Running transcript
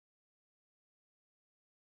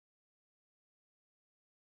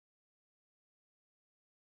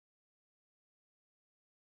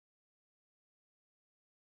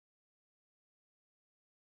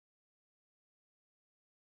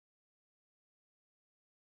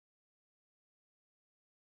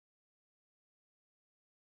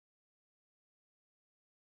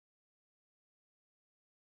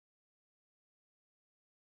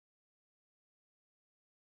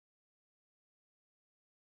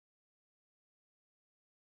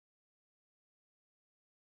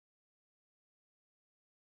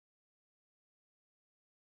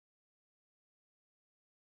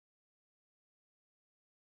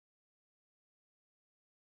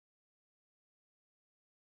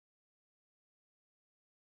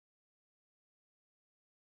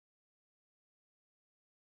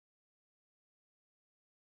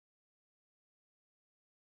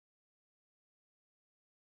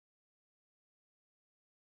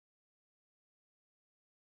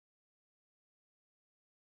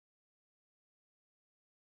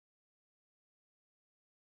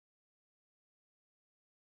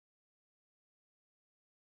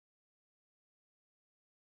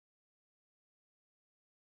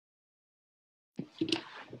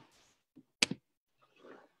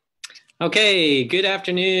Okay, good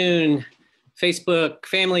afternoon, Facebook,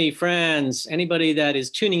 family, friends, anybody that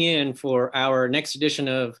is tuning in for our next edition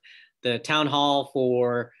of the Town Hall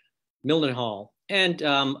for Mildenhall. And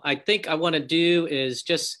I think I want to do is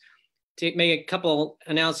just to make a couple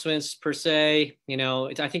announcements per se. You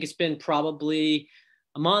know, I think it's been probably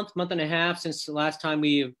a month and a half since the last time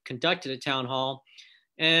we conducted a town hall.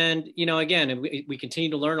 And, you know, again, we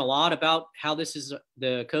continue to learn a lot about how the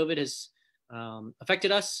COVID has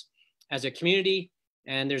affected us as a community.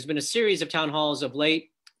 And there's been a series of town halls of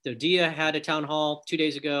late. The DIA had a town hall 2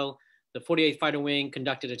 days ago. The 48th Fighter Wing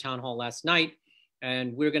conducted a town hall last night.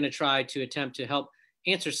 And we're going to try to attempt to help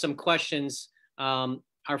answer some questions.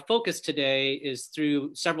 Our focus today is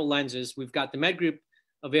through several lenses. We've got the med group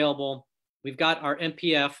available. We've got our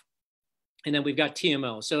MPF, and then we've got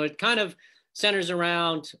TMO. So it kind of centers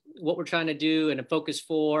around what we're trying to do, and a focus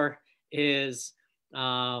for is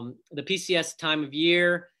the PCS time of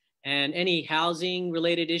year and any housing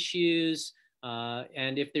related issues.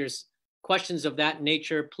 And if there's questions of that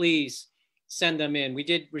nature, please send them in. We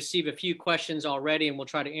did receive a few questions already, and we'll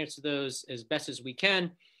try to answer those as best as we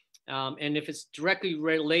can. And if it's directly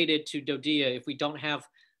related to DODIA, if we don't have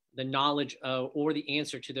the knowledge or the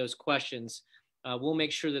answer to those questions, we'll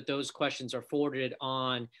make sure that those questions are forwarded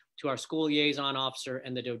on to our school liaison officer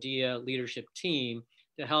and the DODIA leadership team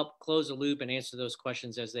to help close the loop and answer those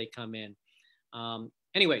questions as they come in.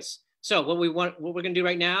 Anyways, so what we're going to do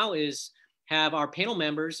right now is have our panel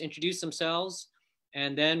members introduce themselves,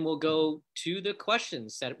 and then we'll go to the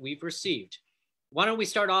questions that we've received. Why don't we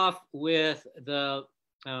start off with the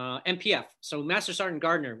MPF? So Master Sergeant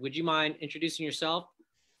Gardner, would you mind introducing yourself?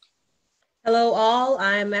 Hello all,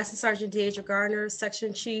 I'm Master Sergeant Deidre Gardner,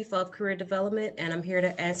 Section Chief of Career Development, and I'm here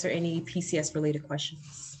to answer any PCS related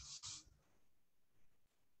questions.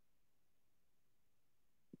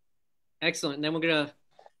 Excellent, and then we're gonna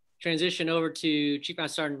transition over to Chief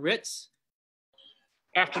Master Sergeant Ritz.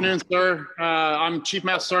 Afternoon, sir. I'm Chief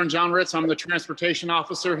Master Sergeant John Ritz. I'm the Transportation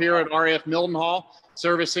Officer here at RAF Mildenhall,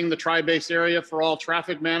 servicing the tri-base area for all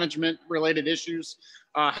traffic management related issues,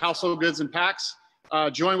 household goods and packs.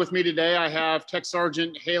 Join with me today, I have Tech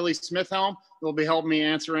Sergeant Haley Smithhelm, who will be helping me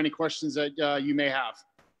answer any questions that you may have.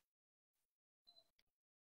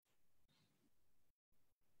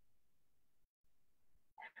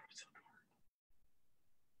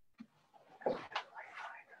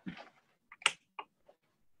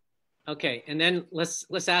 Okay, and then let's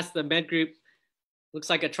ask the med group. Looks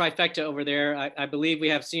like a trifecta over there. I believe we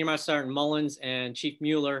have Senior Master Sergeant Mullins and Chief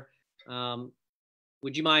Mueller.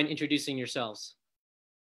 Would you mind introducing yourselves?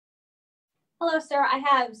 Hello, sir. I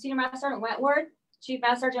have Senior Master Sergeant Wentworth, Chief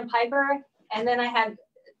Master Sergeant Piper, and then I have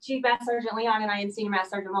Chief Master Sergeant Leon, and I am Senior Master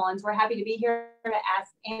Sergeant Mullins. We're happy to be here to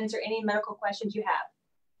answer any medical questions you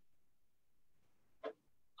have.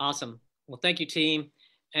 Awesome. Well, thank you, team.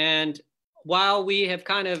 And while we have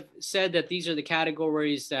kind of said that these are the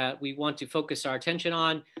categories that we want to focus our attention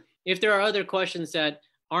on, if there are other questions that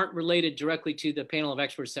aren't related directly to the panel of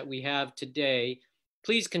experts that we have today,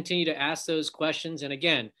 please continue to ask those questions. And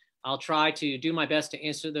again, I'll try to do my best to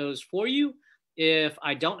answer those for you. If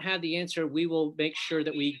I don't have the answer, we will make sure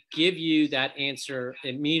that we give you that answer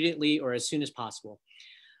immediately or as soon as possible.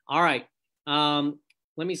 All right,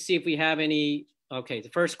 let me see if we have any. Okay, the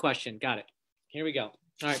first question, got it. Here we go.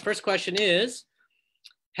 All right, first question is,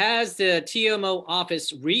 has the TMO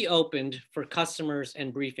office reopened for customers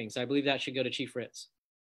and briefings? I believe that should go to Chief Ritz.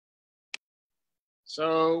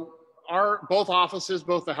 So both offices,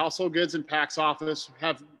 both the household goods and packs office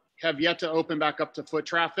have yet to open back up to foot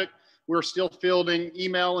traffic. We're still fielding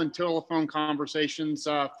email and telephone conversations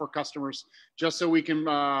for customers, just so we can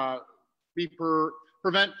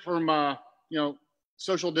prevent from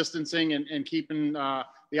social distancing and keeping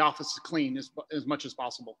the office clean as much as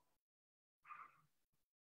possible.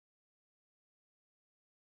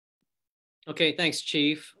 Okay, thanks,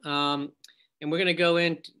 Chief. And we're going to go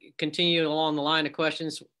in, continue along the line of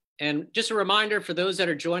questions. And just a reminder for those that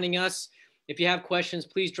are joining us, if you have questions,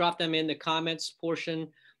 please drop them in the comments portion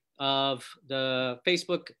of the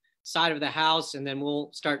Facebook side of the house, and then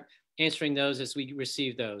we'll start answering those as we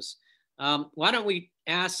receive those. Why don't we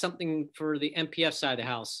ask something for the MPF side of the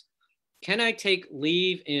house? Can I take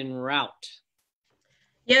leave en route?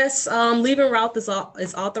 Yes, leave en route is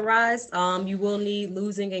authorized. You will need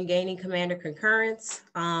losing and gaining commander concurrence.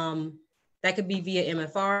 That could be via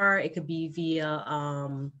MFR, it could be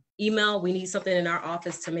via email. We need something in our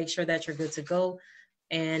office to make sure that you're good to go.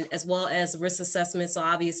 And as well as risk assessment. So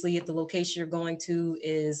obviously if the location you're going to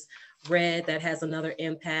is red, that has another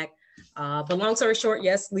impact. But long story short,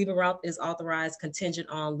 yes, leave en route is authorized contingent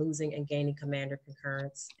on losing and gaining commander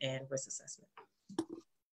concurrence and risk assessment.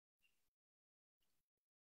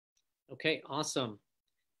 Okay, awesome.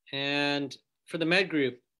 And for the med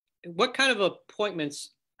group, what kind of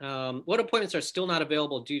appointments, what appointments are still not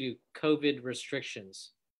available due to COVID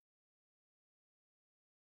restrictions?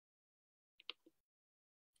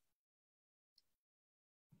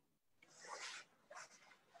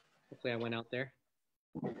 Hopefully I went out there.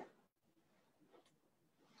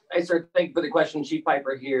 Hi, sir. Thank you for the question. Chief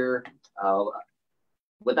Piper here.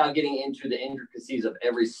 Without getting into the intricacies of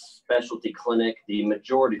every specialty clinic, the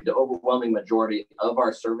overwhelming majority of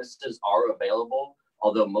our services are available,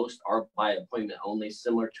 although most are by appointment only,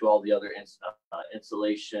 similar to all the other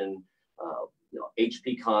installation,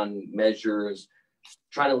 HPCon measures,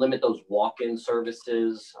 trying to limit those walk-in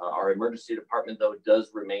services. Our emergency department, though,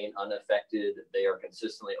 does remain unaffected. They are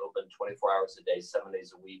consistently open 24 hours a day, 7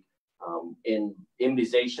 days a week. In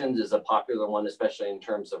immunizations is a popular one, especially in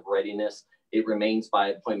terms of readiness. It remains by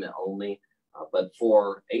appointment only. But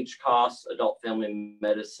for HCOS, adult family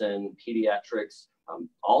medicine, pediatrics,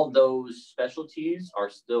 all those specialties are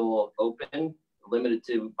still open, limited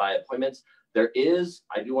to by appointments. There is,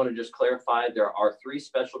 I do want to just clarify, there are 3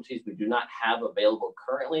 specialties we do not have available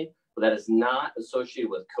currently, but that is not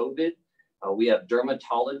associated with COVID. We have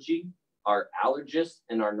dermatology, our allergist,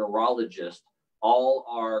 and our neurologist. All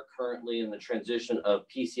are currently in the transition of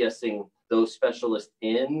PCSing those specialists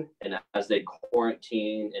in and as they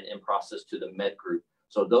quarantine and in process to the med group.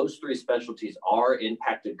 So those 3 specialties are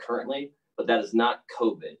impacted currently, but that is not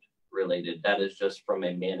COVID related. That is just from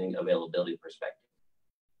a manning availability perspective.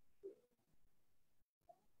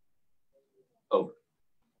 Over.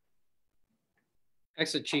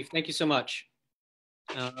 Excellent, Chief. Thank you so much.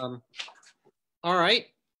 All right.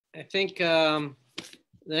 I think the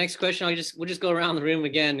next question, we'll just go around the room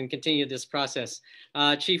again and continue this process.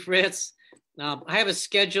 Chief Ritz, I have a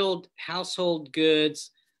scheduled household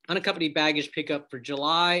goods unaccompanied baggage pickup for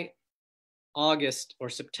July, August, or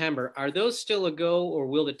September. Are those still a go, or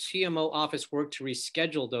will the TMO office work to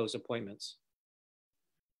reschedule those appointments?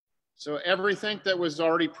 So everything that was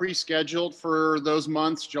already pre-scheduled for those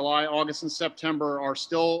months, July, August, and September, are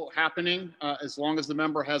still happening as long as the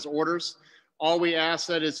member has orders. All we ask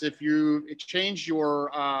that is if you change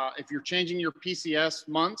your, if you're changing your PCS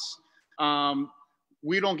months,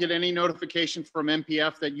 we don't get any notification from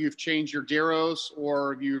MPF that you've changed your DEROs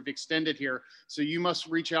or you've extended here. So you must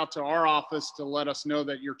reach out to our office to let us know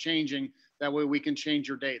that you're changing. That way we can change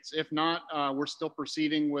your dates. If not, we're still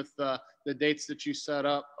proceeding with the dates that you set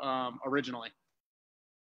up originally.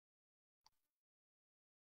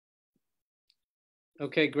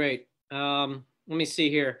 Okay, great. Let me see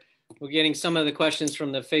here. We're getting some of the questions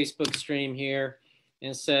from the Facebook stream here.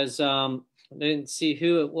 And it says, I didn't see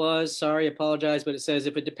who it was. Sorry, apologize. But it says,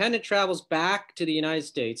 if a dependent travels back to the United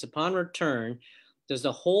States upon return, does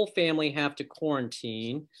the whole family have to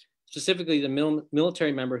quarantine, specifically the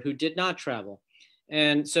military member who did not travel?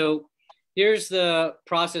 And so here's the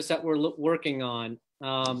process that we're working on.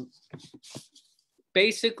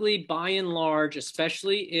 Basically, by and large,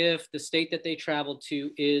 especially if the state that they traveled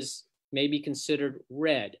to is maybe considered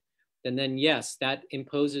red, then yes, that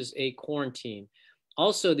imposes a quarantine.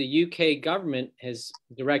 Also, the UK government has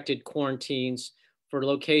directed quarantines for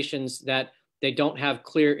locations that they don't have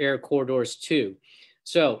clear air corridors to.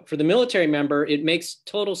 So for the military member, it makes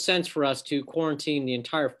total sense for us to quarantine the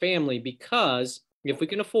entire family, because if we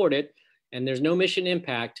can afford it and there's no mission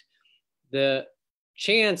impact, the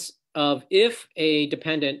chance of, if a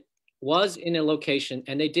dependent was in a location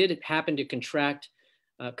and they did happen to contract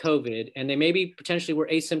COVID, and they maybe potentially were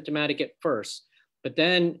asymptomatic at first, but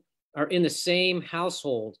then are in the same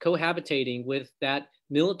household cohabitating with that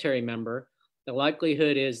military member, the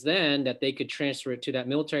likelihood is then that they could transfer it to that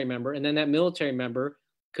military member, and then that military member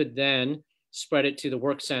could then spread it to the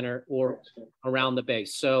work center or around the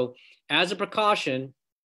base. So as a precaution,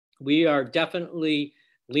 we are definitely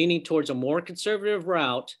leaning towards a more conservative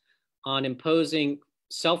route on imposing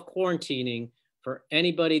self-quarantining for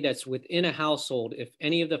anybody that's within a household, if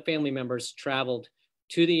any of the family members traveled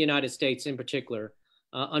to the United States in particular.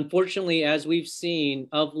 Unfortunately, as we've seen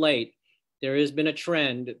of late, there has been a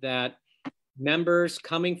trend that members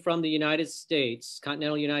coming from the United States,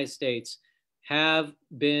 continental United States, have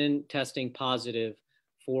been testing positive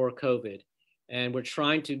for COVID. And we're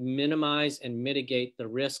trying to minimize and mitigate the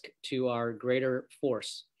risk to our greater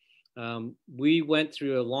force. We went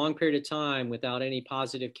through a long period of time without any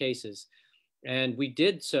positive cases. And we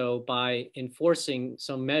did so by enforcing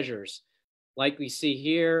some measures. Like we see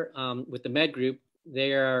here with the med group,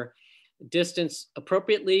 they are distance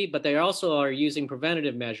appropriately, but they also are using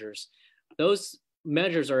preventative measures. Those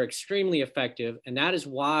measures are extremely effective, and that is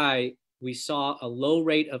why we saw a low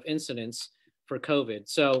rate of incidence for COVID.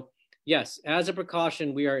 So yes, as a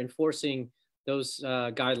precaution, we are enforcing those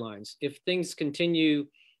guidelines. If things continue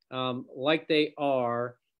like they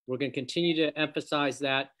are, we're going to continue to emphasize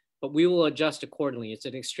that, but we will adjust accordingly. It's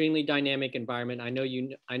an extremely dynamic environment.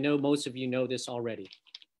 I know most of you know this already.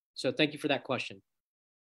 So thank you for that question.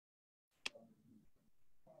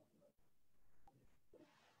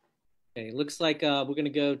 Okay, looks like we're going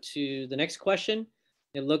to go to the next question.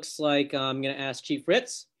 It looks like I'm going to ask Chief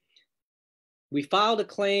Ritz. We filed a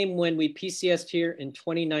claim when we PCS'd here in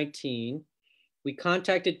 2019. We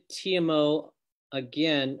contacted TMO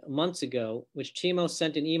again months ago, which TMO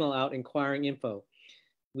sent an email out inquiring info.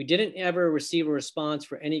 We didn't ever receive a response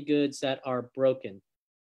for any goods that are broken.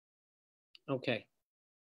 Okay.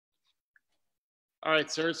 All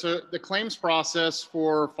right, sir. So the claims process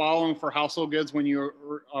for following for household goods when you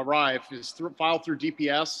arrive is filed through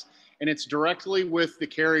DPS, and it's directly with the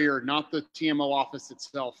carrier, not the TMO office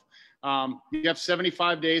itself. You have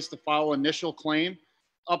 75 days to file initial claim,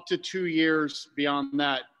 up to 2 years beyond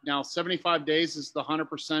that. Now, 75 days is the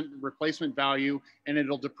 100% replacement value, and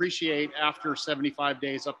it'll depreciate after 75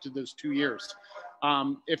 days up to those 2 years.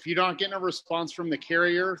 If you're not getting a response from the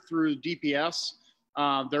carrier through DPS,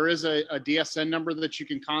 there is a DSN number that you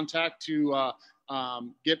can contact to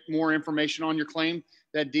get more information on your claim.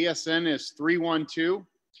 That DSN is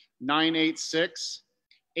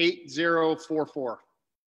 312-986-8044.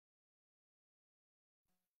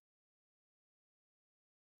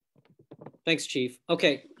 Thanks, Chief.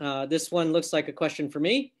 Okay, this one looks like a question for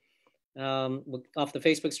me. Off the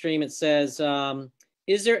Facebook stream, it says,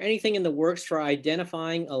 is there anything in the works for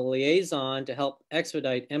identifying a liaison to help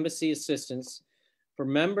expedite embassy assistance for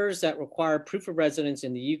members that require proof of residence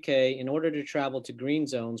in the UK in order to travel to green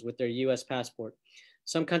zones with their US passport?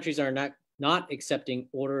 Some countries are not accepting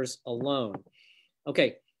orders alone.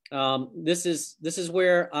 Okay, this is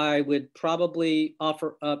where I would probably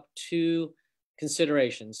offer up two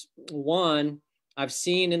considerations. One, I've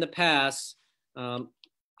seen in the past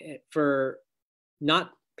for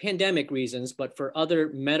not pandemic reasons, but for other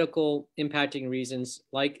medical impacting reasons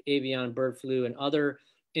like avian bird flu and other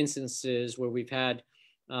instances where we've had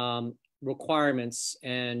requirements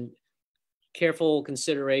and careful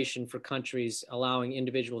consideration for countries allowing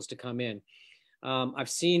individuals to come in. I've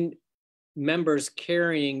seen members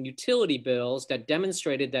carrying utility bills that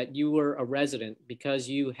demonstrated that you were a resident because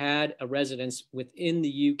you had a residence within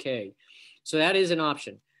the UK. So that is an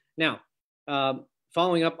option. Now,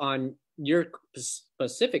 following up on your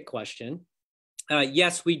specific question,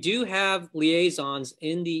 yes, we do have liaisons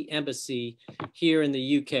in the embassy here in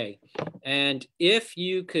the UK. And if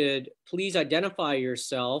you could please identify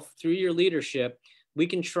yourself through your leadership, we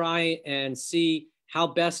can try and see how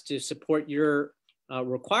best to support your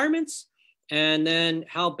requirements and then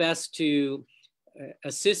how best to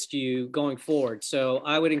assist you going forward. So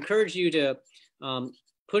I would encourage you to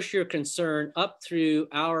push your concern up through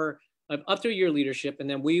your leadership, and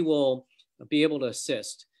then we will be able to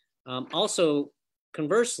assist. Also,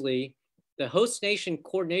 conversely, the host nation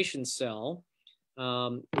coordination cell,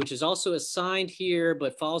 which is also assigned here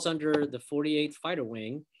but falls under the 48th Fighter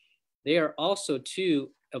Wing, they are also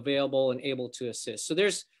too available and able to assist. So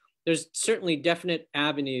there's certainly definite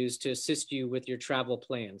avenues to assist you with your travel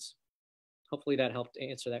plans. Hopefully that helped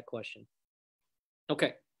answer that question.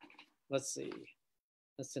 Okay, let's see.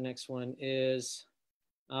 That's the next one is,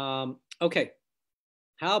 okay.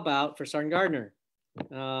 How about for Sergeant Gardner?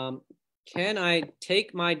 Can I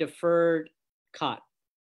take my deferred COT?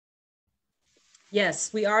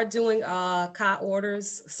 Yes, we are doing COT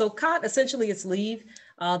orders. So COT essentially is leave.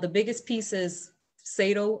 The biggest piece is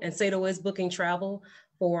SATO, and SATO is booking travel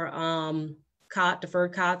for COT,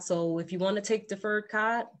 deferred COT. So if you want to take deferred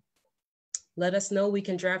COT, let us know. We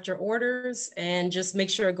can draft your orders and just make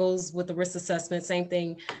sure it goes with the risk assessment. Same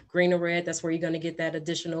thing, green or red, that's where you're going to get that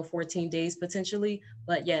additional 14 days potentially.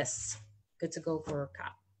 But yes, good to go for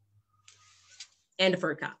COT and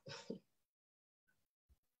deferred COT.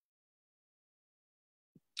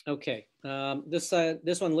 Okay, this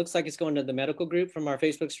one looks like it's going to the medical group from our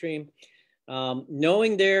Facebook stream.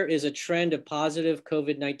 Knowing there is a trend of positive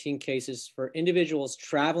COVID-19 cases for individuals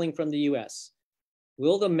traveling from the US,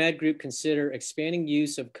 will the med group consider expanding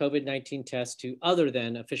use of COVID-19 tests to other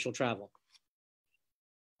than official travel?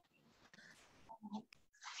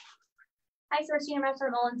 Hi, sir. Senior Master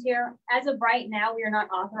Mullins here. As of right now, we are not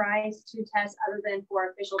authorized to test other than for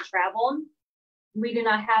official travel. We do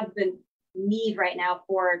not have the need right now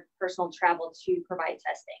for personal travel to provide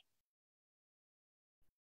testing.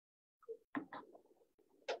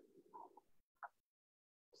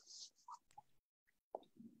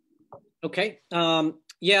 Okay.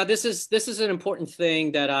 Yeah, this is an important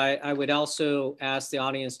thing that I would also ask the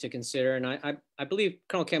audience to consider. And I believe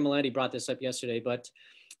Colonel Camilletti brought this up yesterday, but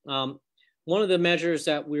one of the measures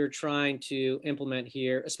that we're trying to implement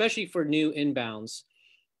here, especially for new inbounds,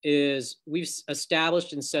 is we've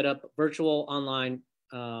established and set up virtual online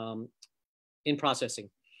in processing.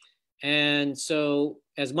 And so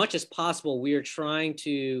as much as possible, we are trying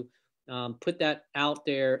to put that out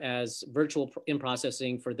there as virtual in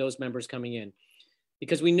processing for those members coming in.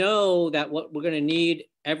 Because we know that what we're going to need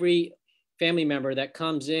every family member that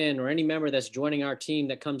comes in, or any member that's joining our team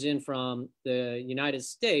that comes in from the United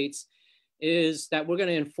States, is that we're going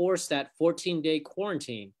to enforce that 14-day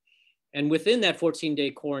quarantine. And within that 14-day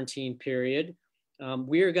quarantine period,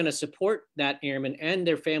 we are going to support that airman and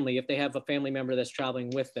their family if they have a family member that's traveling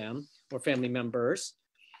with them or family members.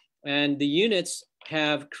 And the units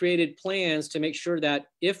have created plans to make sure that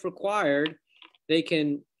if required, they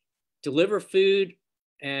can deliver food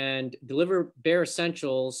and deliver bare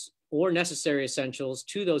essentials or necessary essentials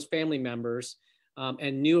to those family members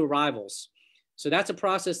and new arrivals. So that's a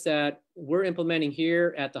process that we're implementing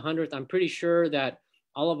here at the 100th. I'm pretty sure that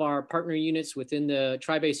all of our partner units within the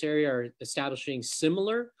tri-base area are establishing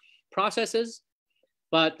similar processes,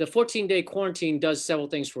 but the 14-day quarantine does several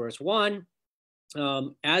things for us. One,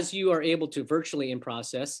 as you are able to virtually in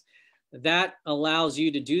process, that allows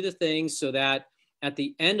you to do the things so that at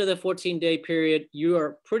the end of the 14-day period, you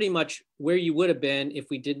are pretty much where you would have been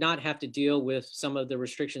if we did not have to deal with some of the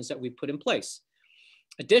restrictions that we put in place.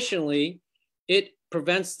 Additionally, it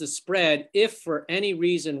prevents the spread if for any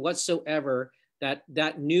reason whatsoever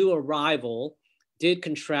that new arrival did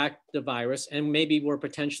contract the virus and maybe were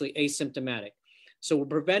potentially asymptomatic. So we're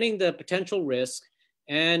preventing the potential risk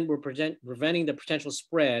and we're preventing the potential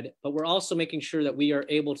spread, but we're also making sure that we are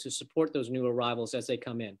able to support those new arrivals as they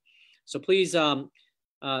come in. So please, I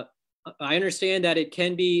understand that it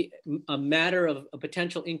can be a matter of a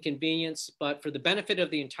potential inconvenience, but for the benefit of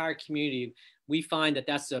the entire community, we find that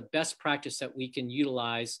that's the best practice that we can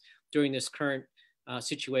utilize during this current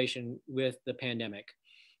situation with the pandemic.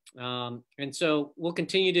 And so we'll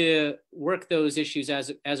continue to work those issues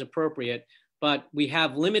as appropriate, but we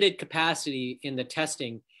have limited capacity in the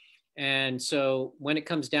testing. And so when it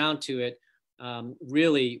comes down to it,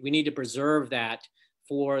 really, we need to preserve that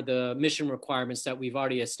for the mission requirements that we've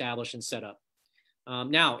already established and set up.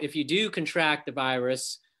 Now, if you do contract the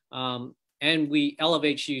virus and we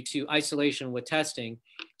elevate you to isolation with testing,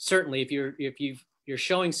 certainly if you're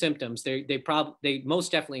showing symptoms, they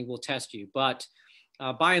most definitely will test you. But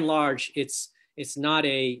by and large, it's not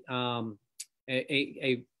a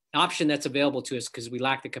option that's available to us because we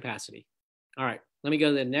lack the capacity. All right, let me go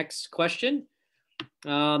to the next question.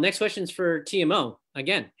 Next question is for TMO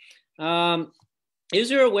again. Is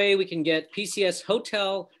there a way we can get PCS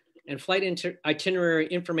hotel and flight itinerary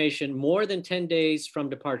information more than 10 days from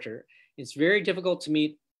departure? It's very difficult to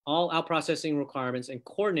meet all out processing requirements and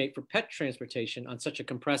coordinate for pet transportation on such a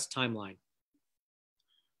compressed timeline.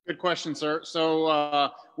 Good question, sir. So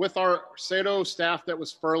with our SATO staff that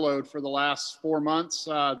was furloughed for the last 4 months,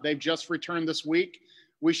 they've just returned this week.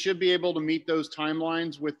 We should be able to meet those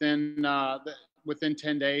timelines within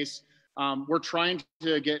 10 days. We're trying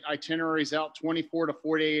to get itineraries out 24 to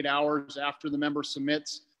 48 hours after the member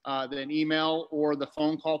submits an email or the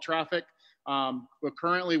phone call traffic. But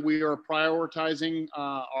currently we are prioritizing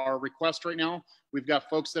our request right now. We've got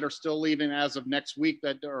folks that are still leaving as of next week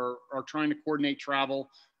that are trying to coordinate travel.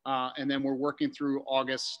 And then we're working through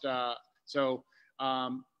August.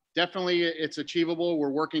 Definitely it's achievable. We're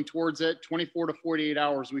working towards it. 24 to 48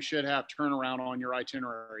 hours, we should have turnaround on your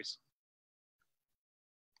itineraries.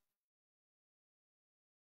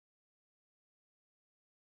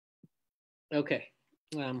 Okay.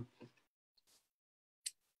 All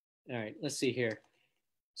right, let's see here.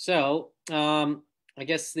 So I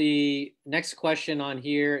guess the next question on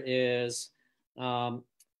here is,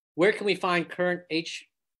 where can we find current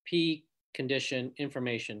HP condition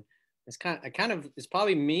information? It's it's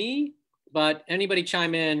probably me, but anybody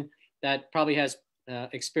chime in that probably has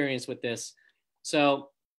experience with this. So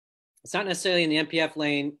it's not necessarily in the MPF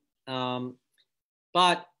lane,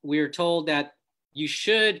 but we're told that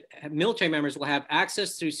military members will have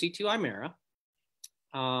access through C2IMERA.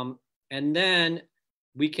 And then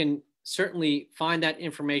we can certainly find that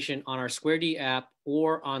information on our Square D app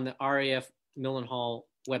or on the RAF Mildenhall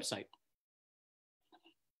website.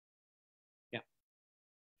 Yeah.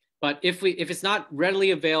 But if it's not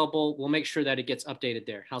readily available, we'll make sure that it gets updated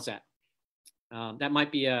there. How's that? That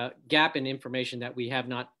might be a gap in information that we have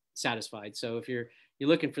not satisfied. So if you're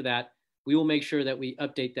looking for that, we will make sure that we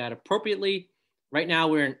update that appropriately. Right now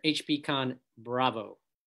we're in HPCon Bravo.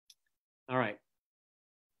 All right.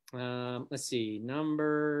 Let's see,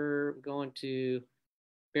 going to,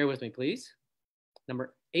 bear with me, please.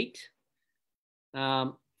 Number 8.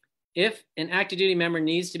 If an active duty member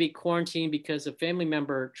needs to be quarantined because of family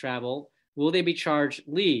member travel, will they be charged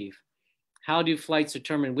leave? How do flights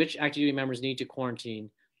determine which active duty members need to quarantine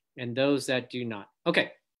and those that do not?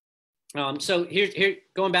 Okay. So here,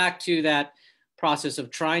 going back to that process of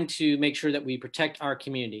trying to make sure that we protect our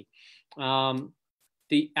community.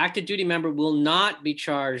 The active duty member will not be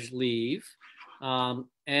charged leave.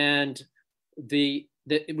 And the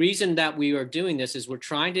reason that we are doing this is we're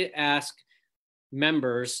trying to ask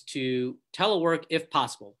members to telework if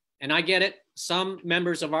possible. And I get it. Some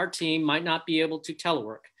members of our team might not be able to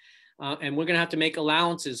telework. And we're going to have to make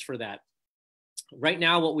allowances for that. Right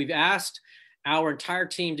now, what we've asked our entire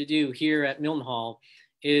team to do here at Mildenhall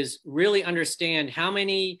is really understand how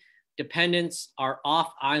many dependents are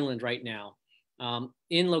off island right now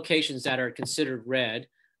in locations that are considered red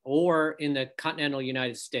or in the continental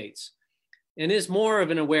United States. And it's more of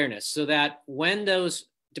an awareness so that when those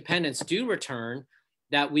dependents do return,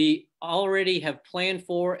 that we already have planned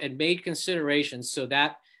for and made considerations so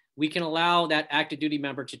that we can allow that active duty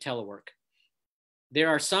member to telework. There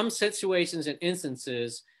are some situations and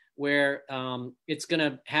instances where it's going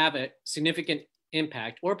to have a significant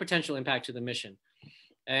impact or potential impact to the mission.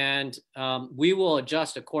 And we will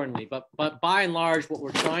adjust accordingly. But by and large, what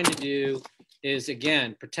we're trying to do is,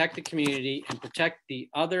 again, protect the community and protect the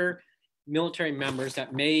other military members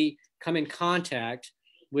that may come in contact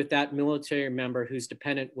with that military member whose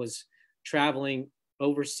dependent was traveling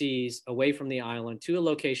overseas away from the island to a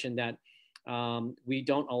location that we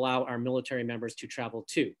don't allow our military members to travel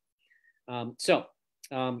to.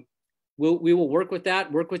 We will work with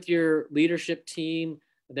that, work with your leadership team.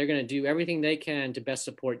 They're going to do everything they can to best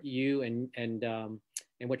support you and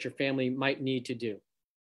what your family might need to do.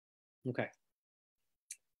 Okay.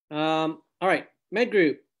 All right, Med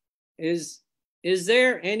Group, is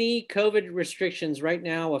there any COVID restrictions right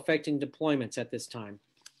now affecting deployments at this time?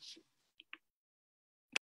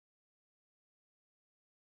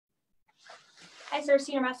 Hi, sir.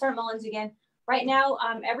 Senior Master Sergeant Mullins again. Right now,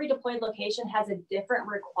 every deployed location has a different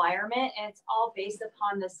requirement, and it's all based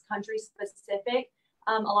upon this country specific.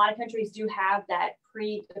 A lot of countries do have that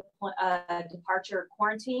pre-departure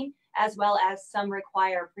quarantine, as well as some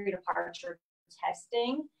require pre-departure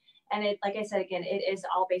testing. And it, like I said, again, it is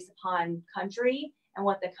all based upon country and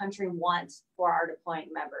what the country wants for our deploying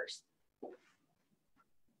members.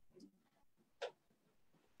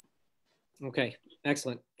 Okay,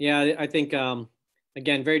 excellent. Yeah, I think,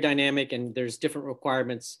 again, very dynamic, and there's different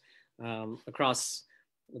requirements across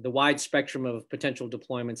the wide spectrum of potential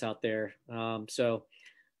deployments out there. So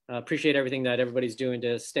appreciate everything that everybody's doing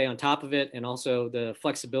to stay on top of it, and also the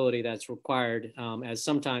flexibility that's required, as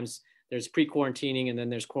sometimes there's pre-quarantining and then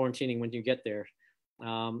there's quarantining when you get there.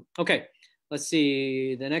 Okay, let's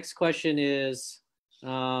see. The next question is,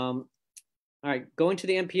 all right, going to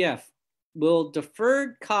the MPF. Will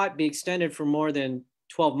deferred COT be extended for more than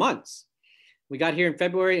 12 months? We got here in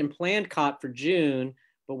February and planned COT for June,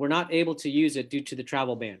 but we're not able to use it due to the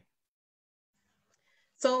travel ban.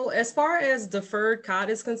 So as far as deferred COT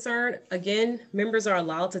is concerned, again, members are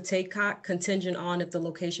allowed to take COT contingent on if the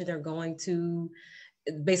location they're going to,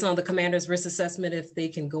 based on the commander's risk assessment, if they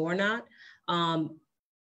can go or not.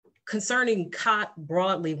 Concerning COT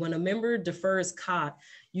broadly, when a member defers COT,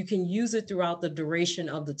 you can use it throughout the duration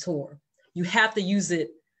of the tour. You have to use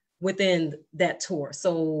it within that tour.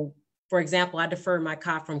 So for example, I deferred my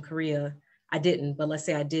COT from Korea. I didn't, but let's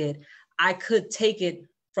say I did. I could take it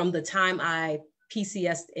from the time I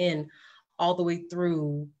PCS'd in all the way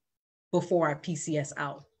through before I PCS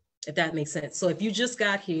out, if that makes sense. So if you just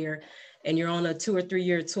got here and you're on a 2 or 3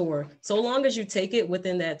 year tour, so long as you take it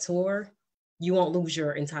within that tour, you won't lose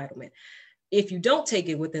your entitlement. If you don't take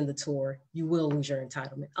it within the tour, you will lose your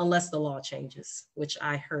entitlement unless the law changes, which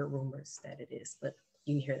I heard rumors that it is, but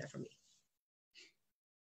you can hear that from me.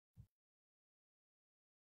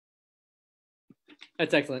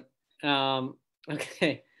 That's excellent.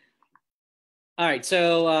 Okay. All right,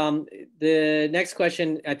 so the next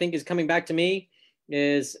question I think is coming back to me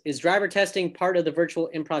is driver testing part of the virtual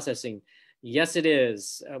in-processing? Yes, it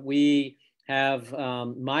is. We have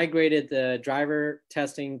migrated the driver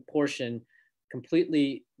testing portion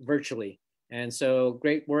completely virtually. And so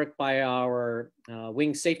great work by our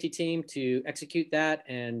wing safety team to execute that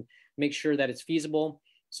and make sure that it's feasible.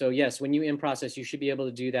 So yes, when you in-process, you should be able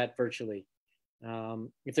to do that virtually.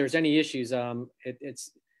 If there's any issues,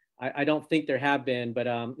 I don't think there have been, but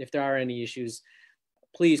if there are any issues,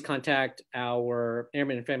 please contact our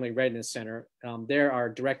Airmen and Family Readiness Center. They're our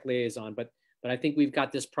direct liaison, but but I think we've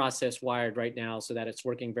got this process wired right now so that it's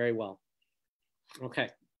working very well. Okay.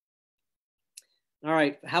 All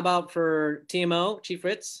right, how about for TMO, Chief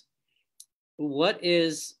Ritz? What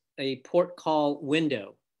is a port call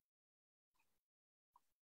window?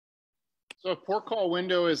 So a port call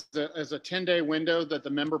window is a 10-day window that the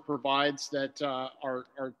member provides that our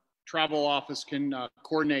travel office can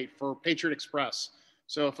coordinate for Patriot Express.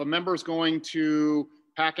 So if a member is going to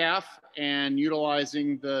PACAF and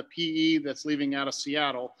utilizing the PE that's leaving out of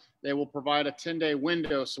Seattle, they will provide a 10-day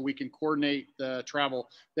window so we can coordinate the travel.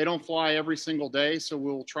 They don't fly every single day, so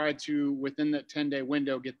we'll try to, within that 10-day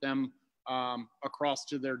window, get them across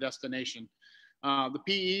to their destination. The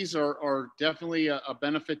PEs are definitely a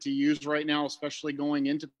benefit to use right now, especially going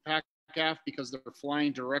into PACAF because they're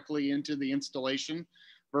flying directly into the installation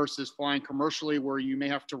versus flying commercially where you may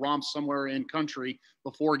have to romp somewhere in country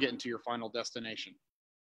before getting to your final destination.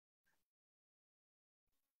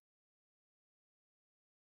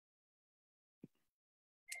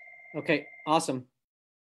 Okay, awesome.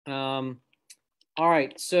 All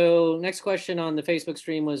right, so next question on the Facebook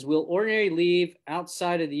stream was, will ordinary leave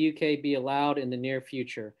outside of the UK be allowed in the near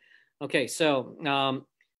future? Okay, so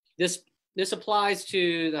this applies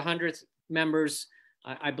to the 100th members.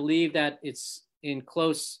 I believe that it's in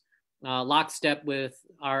close lockstep with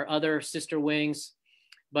our other sister wings.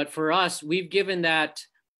 But for us, we've given that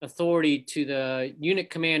authority to the unit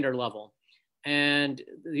commander level. And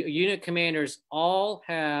the unit commanders all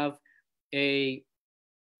have a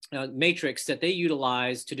matrix that they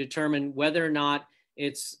utilize to determine whether or not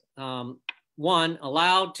it's one,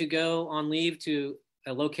 allowed to go on leave to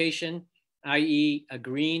a location, i.e. a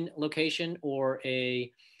green location or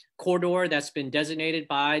a corridor that's been designated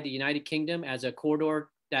by the United Kingdom as a corridor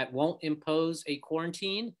that won't impose a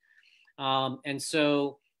quarantine. And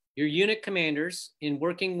so your unit commanders, in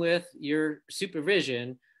working with your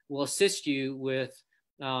supervision, will assist you with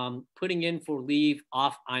putting in for leave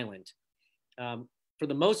off island. For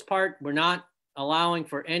the most part, we're not allowing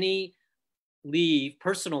for any leave,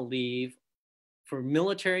 personal leave, for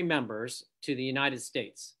military members to the United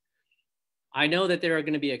States. I know that there are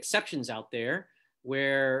going to be exceptions out there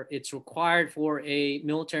where it's required for a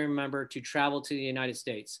military member to travel to the United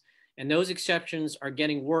States. And those exceptions are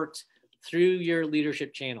getting worked through your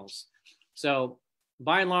leadership channels. So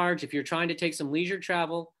by and large, if you're trying to take some leisure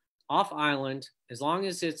travel off island, as long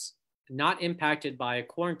as it's not impacted by a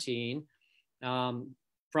quarantine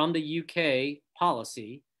from the UK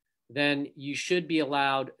policy, then you should be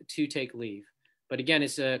allowed to take leave. But again,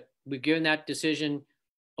 we've given that decision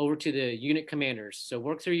over to the unit commanders. So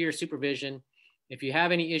work through your supervision. If you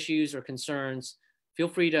have any issues or concerns, feel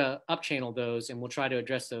free to up-channel those and we'll try to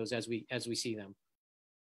address those as we see them.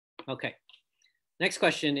 Okay, next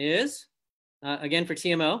question is, again for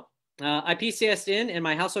TMO. I PCS'd in and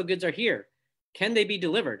my household goods are here. Can they be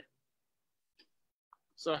delivered?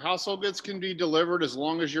 So household goods can be delivered as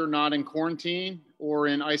long as you're not in quarantine or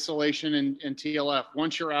in isolation and TLF.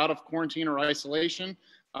 Once you're out of quarantine or isolation,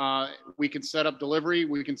 we can set up delivery.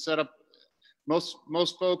 We can set up,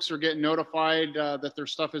 most folks are getting notified that their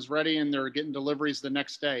stuff is ready and they're getting deliveries the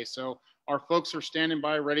next day. So our folks are standing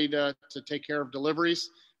by ready to take care of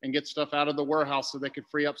deliveries and get stuff out of the warehouse so they can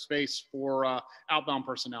free up space for outbound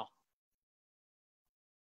personnel.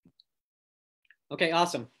 Okay,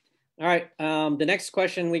 awesome. All right, the next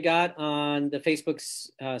question we got on the Facebook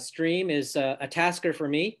stream is a tasker for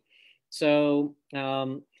me. So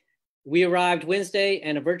we arrived Wednesday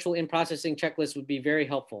and a virtual in-processing checklist would be very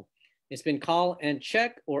helpful. It's been call and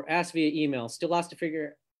check or ask via email. Still lots to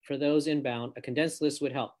figure for those inbound. A condensed list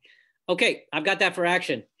would help. Okay, I've got that for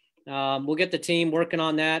action. We'll get the team working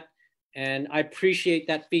on that. And I appreciate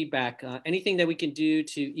that feedback. Anything that we can do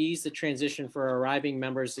to ease the transition for our arriving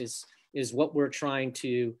members is what we're trying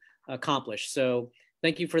to accomplish. So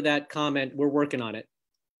thank you for that comment. We're working on it.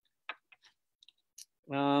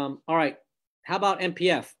 All right, how about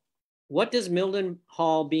MPF? What does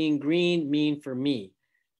Mildenhall being green mean for me?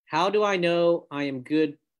 How do I know I am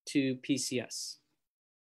good to PCS?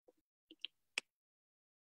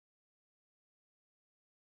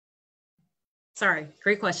 Sorry,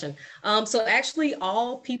 great question. So actually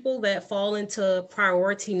all people that fall into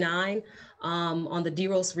priority 9 on the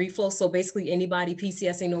DROS reflow, so basically anybody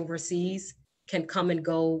PCSing overseas can come and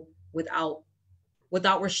go without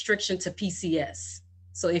restriction to PCS.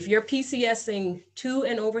 So if you're PCSing to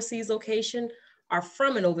an overseas location or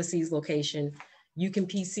from an overseas location, you can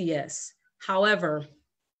PCS. However,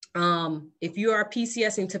 if you are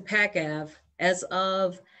PCSing to PACAV, as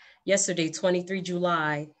of yesterday, 23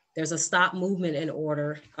 July, there's a stop movement in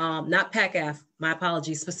order, not PACAF, my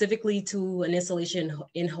apologies, specifically to an installation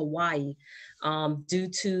in Hawaii. Due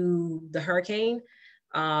to the hurricane,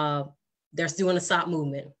 they're doing a stop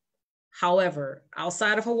movement. However,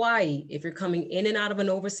 outside of Hawaii, if you're coming in and out of an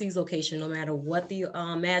overseas location, no matter what the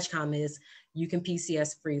MAGCOM is, you can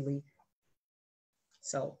PCS freely.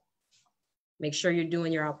 So make sure you're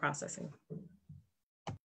doing your out processing.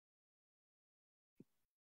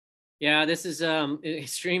 Yeah, this is an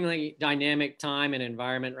extremely dynamic time and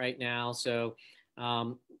environment right now. So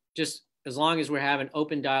just as long as we're having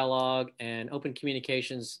open dialogue and open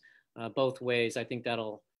communications both ways, I think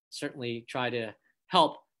that'll certainly try to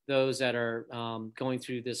help those that are going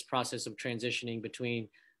through this process of transitioning between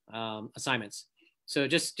assignments. So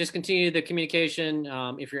just continue the communication.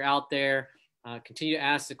 If you're out there, continue to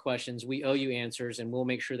ask the questions. We owe you answers, and we'll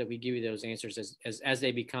make sure that we give you those answers as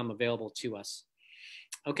they become available to us.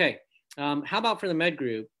 Okay, how about for the med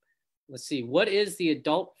group? Let's see, what is the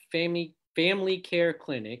adult family care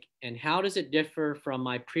clinic, and how does it differ from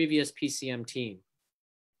my previous PCM team?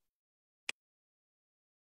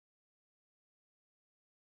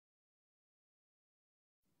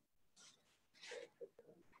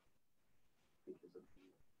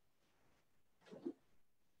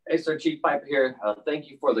 Hey, sir, Chief Piper here. Thank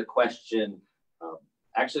you for the question.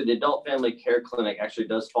 Actually, the adult family care clinic actually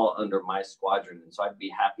does fall under my squadron, and so I'd be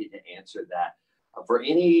happy to answer that. For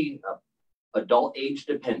any adult age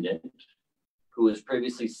dependent who was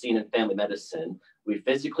previously seen in family medicine, we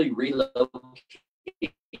physically relocated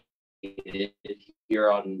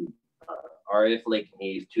here on RAF Lake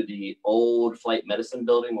Heath to the old flight medicine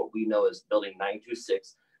building, what we know as building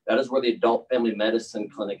 926. That is where the adult family medicine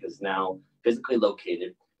clinic is now physically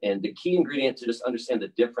located. And the key ingredient to just understand the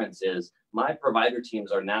difference is my provider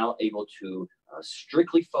teams are now able to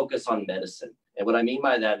strictly focus on medicine. And what I mean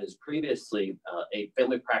by that is previously a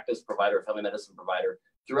family practice provider, family medicine provider,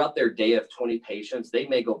 throughout their day of 20 patients, they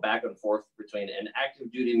may go back and forth between an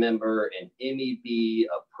active duty member, an MEB,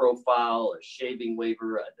 a profile, a shaving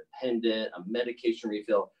waiver, a dependent, a medication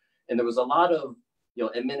refill. And there was a lot of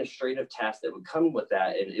administrative tasks that would come with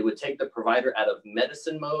that. And it would take the provider out of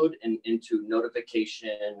medicine mode and into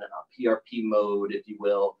notification, PRP mode, if you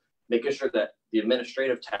will, making sure that the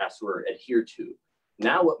administrative tasks were adhered to.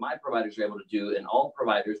 Now what my providers are able to do, and all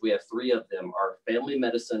providers, we have 3 of them, are family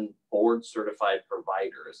medicine board certified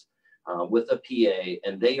providers with a PA,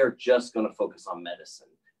 and they are just going to focus on medicine.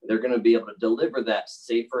 They're going to be able to deliver that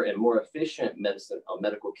safer and more efficient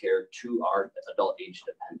medical care to our adult age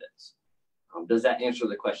dependents. Does that answer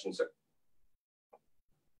the question, sir?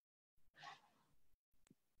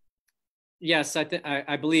 Yes,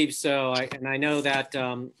 I believe so. And I know that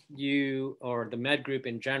you, or the med group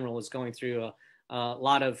in general, is going through a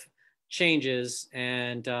lot of changes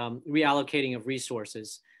and reallocating of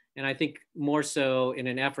resources. And I think more so in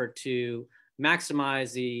an effort to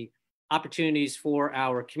maximize the opportunities for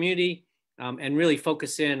our community and really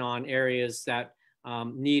focus in on areas that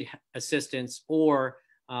need assistance, or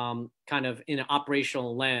kind of in an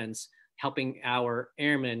operational lens, helping our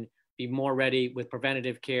airmen be more ready with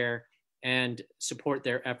preventative care and support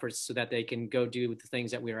their efforts so that they can go do the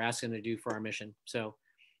things that we are asking them to do for our mission. So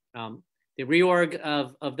the reorg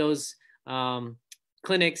of those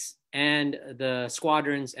clinics and the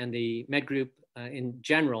squadrons and the med group in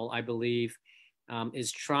general, I believe, is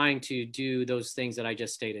trying to do those things that I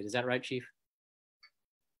just stated. Is that right, Chief?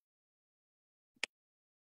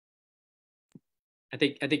 I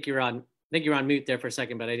think you're on mute there for a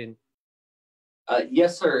second, but I didn't.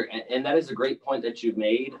 Yes, sir. And that is a great point that you've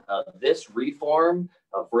made. This reform,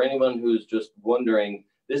 for anyone who's just wondering,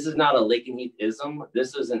 this is not a Lake and Heath-ism.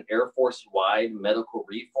 This is an Air Force-wide medical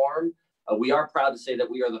reform. We are proud to say that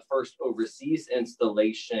we are the first overseas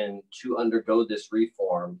installation to undergo this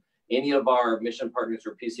reform. Any of our mission partners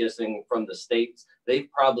who are PCSing from the States, they've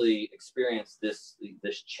probably experienced this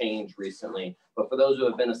change recently. But for those who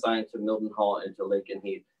have been assigned to Mildenhall and to Lake and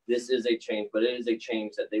Heath, this is a change, but it is a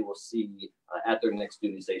change that they will see at their next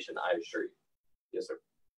duty station, I assure you. Yes, sir.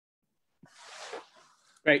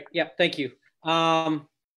 Great. Yeah, thank you.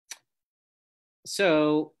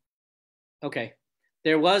 So, okay.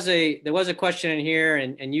 There was a question in here,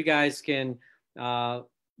 and you guys can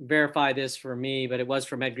verify this for me, but it was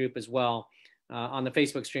for Med Group as well on the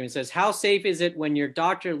Facebook stream. It says, how safe is it when your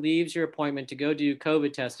doctor leaves your appointment to go do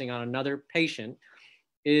COVID testing on another patient?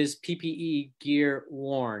 Is PPE gear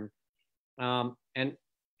worn? And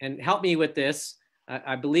help me with this.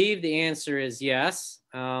 I believe the answer is yes.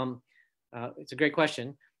 It's a great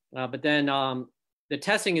question. But then the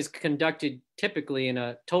testing is conducted typically in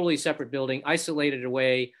a totally separate building, isolated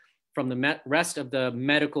away from the rest of the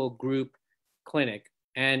medical group clinic.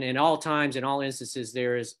 And in all times, in all instances,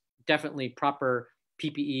 there is definitely proper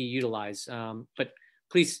PPE utilized. But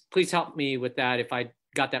please help me with that if I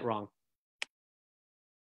got that wrong.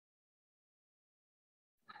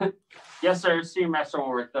 Yes, sir. Senior Master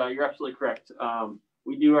Wentworth, you're absolutely correct.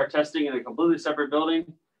 We do our testing in a completely separate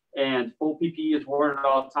building, and full PPE is worn at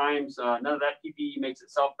all times. None of that PPE makes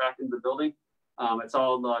itself back into the building. It's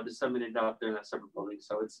all disseminated out there in that separate building,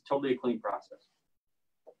 so it's totally a clean process.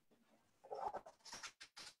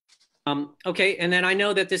 Okay, and then I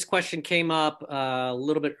know that this question came up a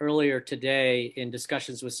little bit earlier today in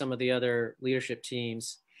discussions with some of the other leadership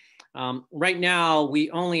teams. Right now, we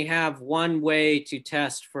only have one way to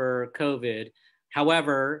test for COVID.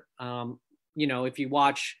 However, you know, if you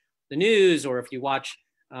watch the news or if you watch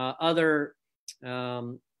other,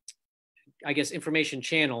 I guess, information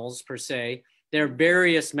channels per se, there are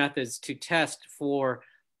various methods to test for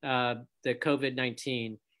the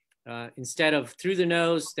COVID-19. Instead of through the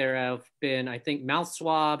nose, there have been, I think, mouth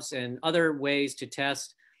swabs and other ways to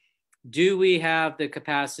test. Do we have the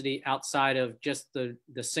capacity outside of just the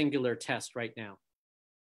singular test right now?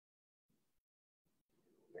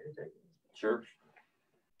 Sure.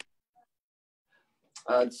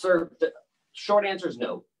 Sir, the short answer is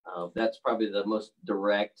no. That's probably the most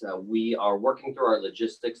direct. We are working through our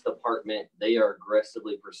logistics department. They are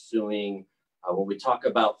aggressively pursuing, when we talk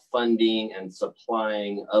about funding and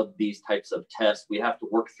supplying of these types of tests, we have to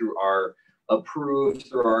work through our approved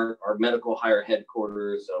through our medical hire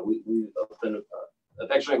headquarters. We often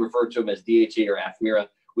affectionately refer to them as DHA or AFMIRA.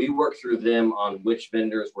 We work through them on which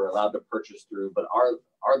vendors we're allowed to purchase through, but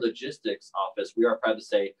our logistics office, we are proud to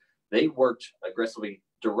say, they worked aggressively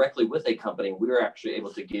directly with a company. We were actually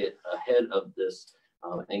able to get ahead of this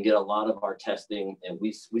and get a lot of our testing, and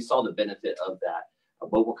we saw the benefit of that.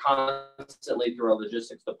 But we're constantly through our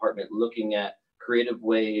logistics department looking at creative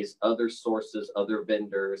ways, other sources, other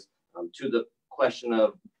vendors. To the question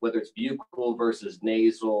of whether it's buccal versus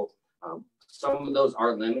nasal, some of those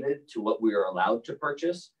are limited to what we are allowed to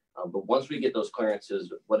purchase. But once we get those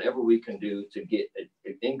clearances, whatever we can do to get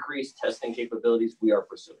increased testing capabilities, we are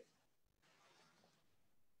pursuing.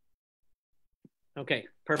 Okay,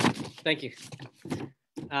 perfect. Thank you.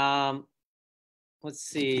 Let's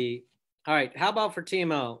see. All right, how about for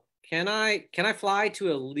TMO? Can I fly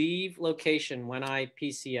to a leave location when I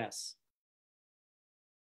PCS?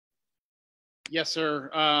 Yes, sir.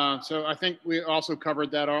 So I think we also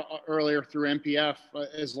covered that earlier through MPF.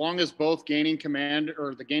 As long as both gaining commander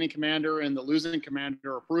or the gaining commander and the losing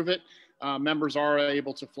commander approve it, members are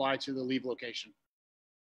able to fly to the leave location.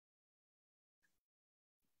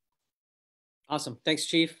 Awesome. Thanks,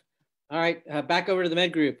 Chief. All right, back over to the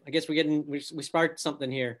med group. I guess we sparked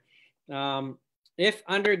something here. If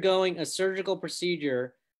undergoing a surgical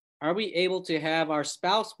procedure, are we able to have our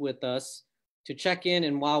spouse with us to check in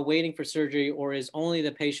and while waiting for surgery, or is only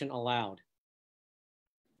the patient allowed?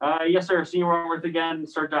 Yes, sir. Senior Wentworth again,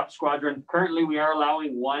 Surge Op Squadron. Currently, we are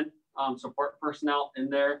allowing one support personnel in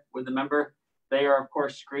there with the member. They are, of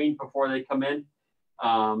course, screened before they come in,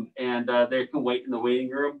 and they can wait in the waiting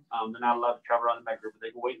room. They're not allowed to travel around the med group, but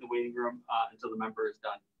they can wait in the waiting room until the member is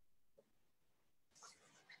done.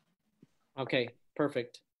 Okay,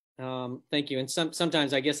 perfect. Thank you. And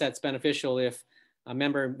sometimes I guess that's beneficial if a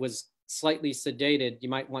member was slightly sedated. You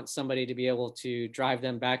might want somebody to be able to drive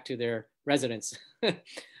them back to their residence.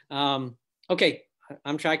 Okay,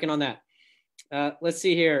 I'm tracking on that. Let's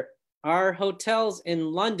see here. Our hotels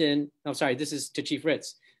in London, oh, sorry, this is to Chief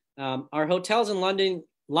Ritz. Are hotels in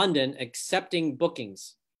London accepting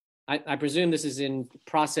bookings? I presume this is in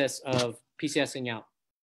process of PCSing out.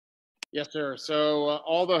 Yes, sir. So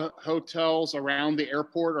all the hotels around the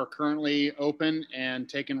airport are currently open and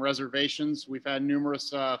taking reservations. We've had numerous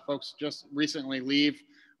folks just recently leave.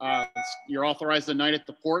 You're authorized a night at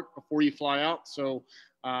the port before you fly out. So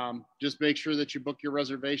just make sure that you book your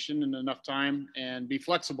reservation in enough time and be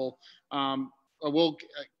flexible. We'll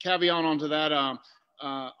caveat onto that. A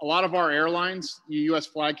lot of our airlines, U.S.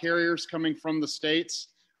 flag carriers coming from the States,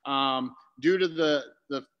 due to the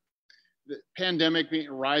pandemic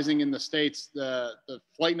rising in the States, the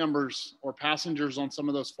flight numbers or passengers on some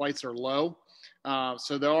of those flights are low.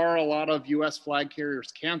 So there are a lot of U.S. flag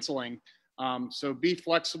carriers canceling. So be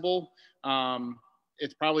flexible.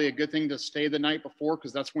 It's probably a good thing to stay the night before,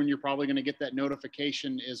 because that's when you're probably going to get that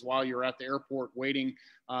notification, is while you're at the airport waiting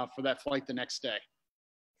for that flight the next day.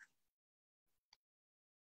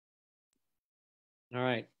 All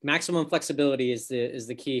right, maximum flexibility is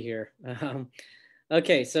the key here.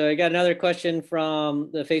 Okay, so I got another question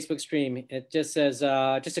from the Facebook stream. It just says,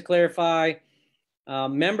 just to clarify,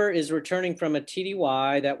 member is returning from a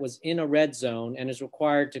TDY that was in a red zone and is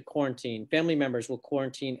required to quarantine. Family members will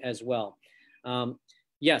quarantine as well.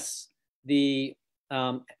 Yes, the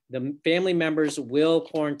the family members will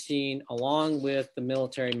quarantine along with the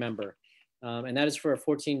military member. And that is for a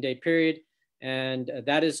 14-day period. And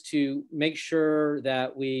that is to make sure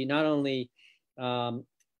that we not only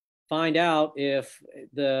find out if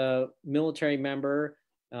the military member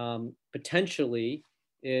potentially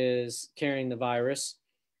is carrying the virus,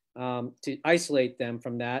 to isolate them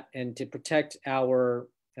from that and to protect our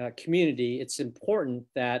community. It's important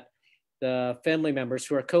that the family members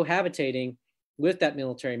who are cohabitating with that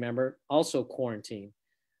military member also quarantine.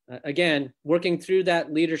 Again, working through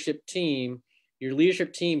that leadership team, your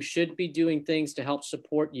leadership team should be doing things to help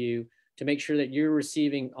support you to make sure that you're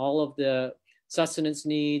receiving all of the sustenance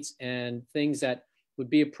needs and things that would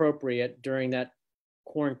be appropriate during that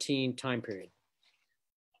quarantine time period.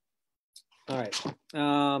 All right.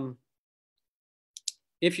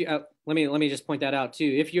 If you let me just point that out too.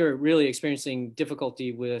 If you're really experiencing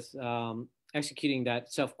difficulty with executing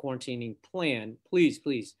that self-quarantining plan, please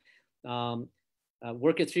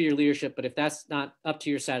work it through your leadership. But if that's not up to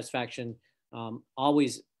your satisfaction, I'm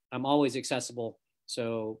always accessible.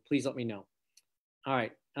 So please let me know. All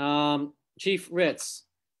right. Chief Ritz,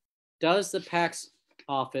 does the PAX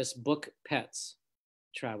office book pets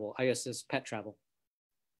travel? I guess it's pet travel.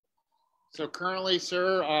 So currently,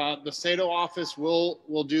 sir, the SATO office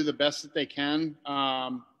will do the best that they can.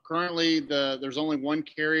 Currently, there's only one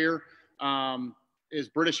carrier, is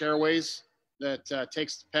British Airways, that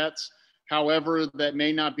takes pets. However, that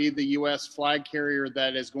may not be the U.S. flag carrier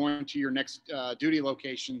that is going to your next duty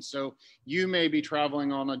location. So you may be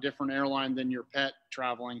traveling on a different airline than your pet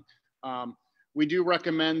traveling. We do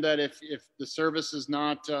recommend that if the service is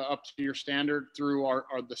not up to your standard through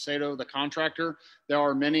the SATO, the contractor, there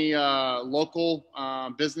are many local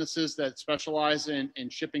businesses that specialize in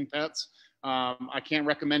shipping pets. I can't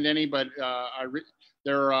recommend any, but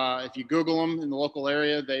if you Google them in the local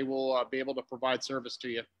area, they will be able to provide service to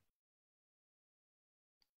you.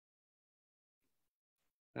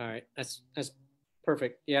 All right, that's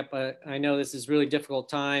perfect. Yep, I know this is really difficult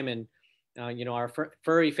time, and you know, our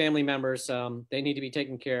furry family members, they need to be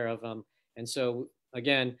taken care of. And so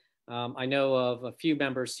again, I know of a few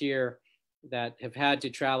members here that have had to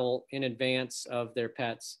travel in advance of their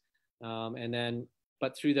pets.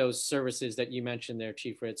 But through those services that you mentioned there,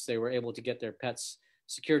 Chief Ritz, they were able to get their pets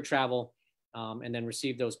secure travel and then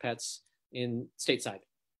receive those pets in stateside.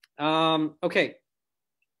 Okay,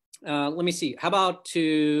 let me see. How about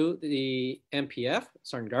to the MPF,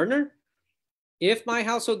 Sergeant Gardner? If my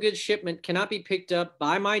household goods shipment cannot be picked up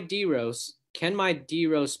by my DROS, can my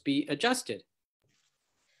DROS be adjusted?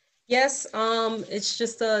 Yes, it's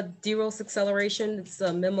just a DROS acceleration. It's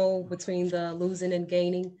a memo between the losing and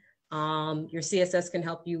gaining. Your CSS can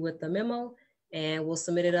help you with the memo, and we'll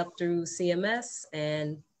submit it up through CMS,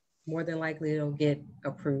 and more than likely it'll get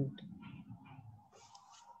approved.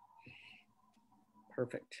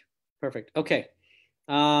 Perfect. Okay,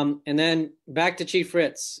 and then back to Chief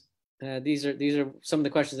Ritz. These are some of the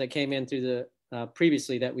questions that came in through the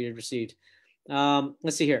previously that we had received.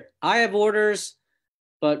 Let's see here. I have orders,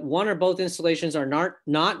 but one or both installations are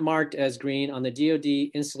not marked as green on the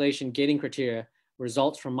DoD installation gating criteria.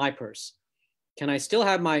 Results from my purse. Can I still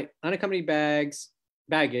have my unaccompanied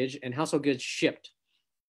baggage and household goods shipped?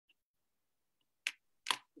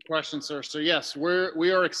 Question, sir. So yes,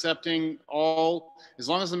 we are accepting all, as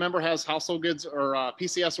long as the member has household goods or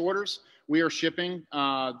PCS orders, we are shipping.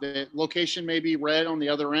 The location may be red on the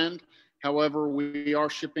other end. However, we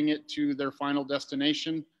are shipping it to their final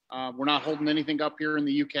destination. We're not holding anything up here in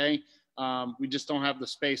the UK. We just don't have the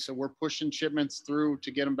space. So we're pushing shipments through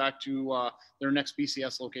to get them back to their next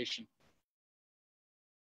PCS location.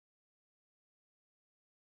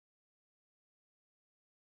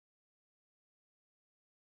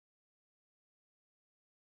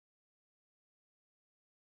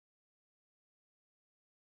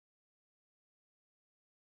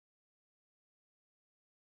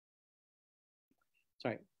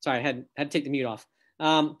 Sorry, I had to take the mute off.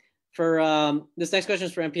 This next question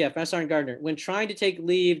is for MPF, Master Sergeant Gardner. When trying to take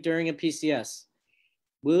leave during a PCS,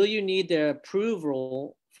 will you need the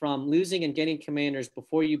approval from losing and gaining commanders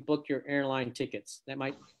before you book your airline tickets? You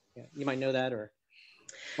might know that, or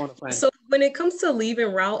so when it comes to leave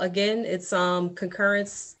en route, again, it's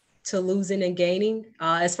concurrence to losing and gaining.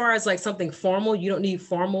 As far as like something formal, you don't need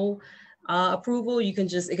formal approval. It could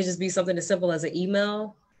just be something as simple as an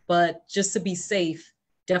email. But just to be safe,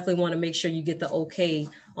 definitely want to make sure you get the okay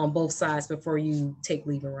on both sides before you take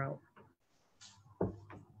leave en route.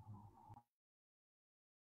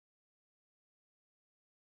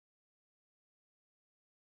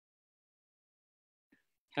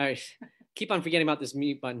 All right, keep on forgetting about this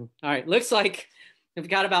mute button. All right, looks like we've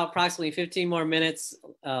got about approximately 15 more minutes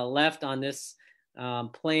left on this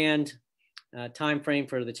planned time frame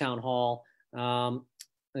for the town hall.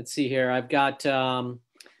 Let's see here. I've got for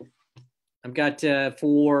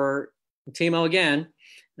Timo again.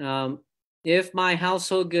 If my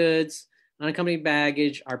household goods, unaccompanied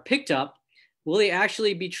baggage are picked up, will they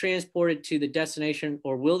actually be transported to the destination,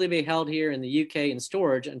 or will they be held here in the UK in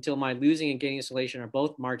storage until my losing and gating installation are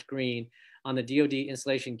both marked green on the DoD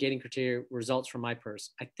installation gating criteria results from my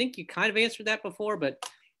purse? I think you kind of answered that before, but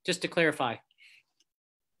just to clarify.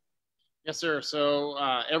 Yes, sir. So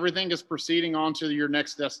everything is proceeding on to your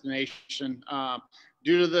next destination.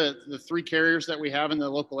 Due to the 3 carriers that we have in the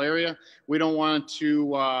local area, we don't want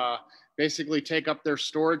to basically take up their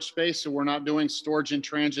storage space. So we're not doing storage in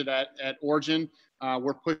transit at origin.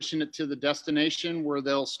 We're pushing it to the destination where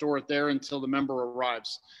they'll store it there until the member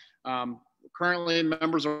arrives. Currently,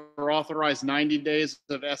 members are authorized 90 days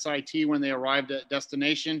of SIT when they arrived at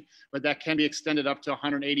destination, but that can be extended up to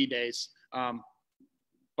 180 days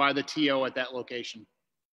by the TO at that location.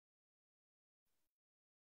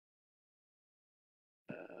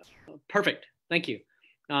 Perfect. Thank you.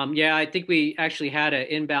 Yeah, I think we actually had an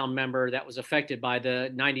inbound member that was affected by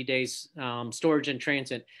the 90 days storage in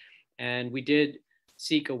transit, and we did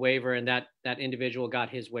seek a waiver, and that individual got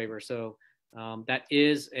his waiver. So that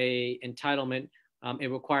is a entitlement. It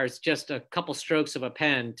requires just a couple strokes of a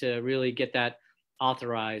pen to really get that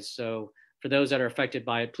authorized. So for those that are affected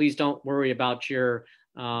by it, please don't worry about your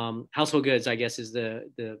household goods, I guess is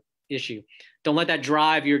the issue. Don't let that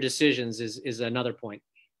drive your decisions is another point.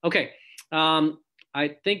 Okay.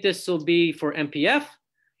 I think this will be for MPF.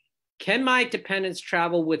 Can my dependents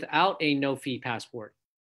travel without a no-fee passport?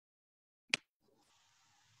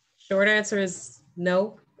 Short answer is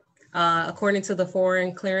no. According to the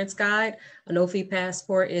Foreign Clearance Guide, a no-fee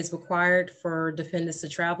passport is required for dependents to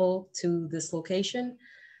travel to this location.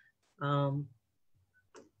 No.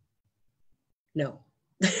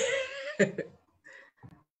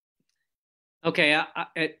 Okay,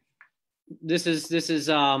 this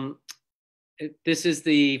is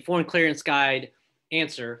the Foreign Clearance Guide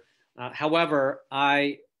answer. However,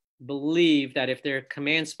 I believe that if they're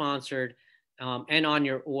command sponsored and on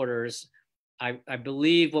your orders, I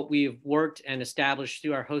believe what we've worked and established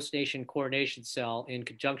through our host nation coordination cell in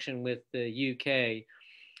conjunction with the UK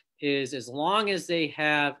is as long as they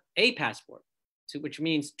have a passport, which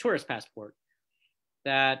means tourist passport,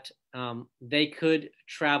 that they could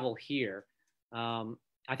travel here.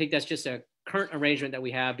 I think that's just a current arrangement that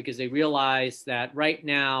we have because they realize that right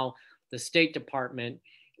now the State Department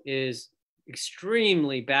is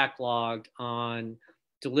extremely backlogged on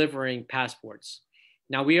delivering passports.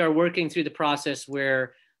 Now we are working through the process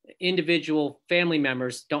where individual family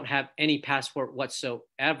members don't have any passport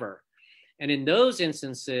whatsoever. And in those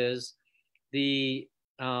instances, the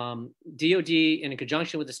DOD in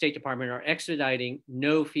conjunction with the State Department are expediting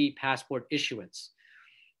no-fee passport issuance.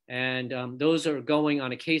 And those are going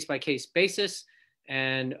on a case-by-case basis,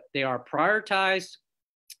 and they are prioritized.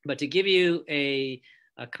 But to give you a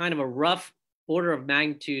kind of a rough order of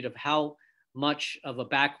magnitude of how much of a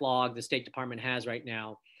backlog the State Department has right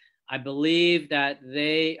now, I believe that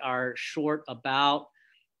they are short about,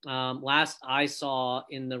 last I saw,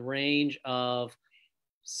 in the range of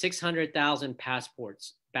 600,000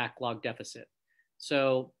 passports backlog deficit.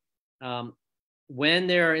 So when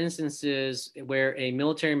there are instances where a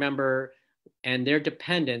military member and their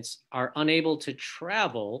dependents are unable to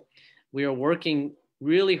travel, we are working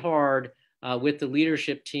really hard with the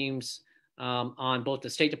leadership teams on both the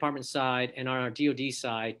State Department side and on our DoD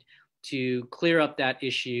side to clear up that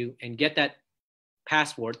issue and get that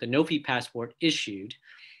passport, the no-fee passport, issued.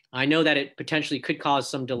 I know that it potentially could cause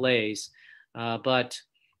some delays, but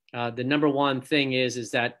the number one thing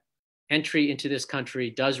is that entry into this country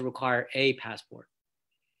does require a passport.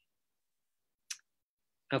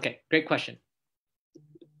 Okay, great question.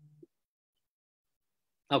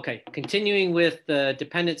 Okay, continuing with the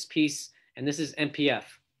dependents piece, and this is MPF.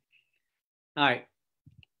 All right,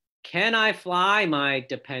 can I fly my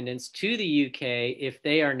dependents to the UK if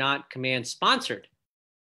they are not command sponsored?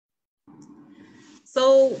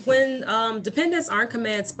 So when dependents aren't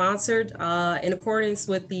command sponsored, in accordance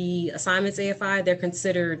with the assignments AFI, they're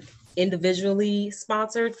considered individually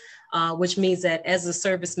sponsored, which means that as a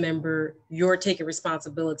service member, you're taking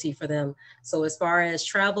responsibility for them. So as far as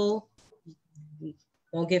travel,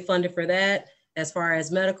 won't get funded for that. As far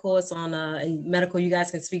as medical, it's on and medical, you guys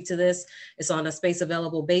can speak to this, it's on a space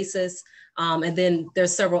available basis. And then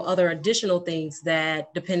there's several other additional things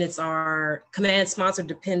that dependents are, command sponsored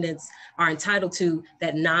dependents are entitled to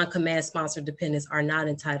that non-command sponsored dependents are not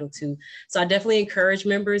entitled to. So I definitely encourage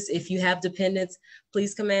members, if you have dependents,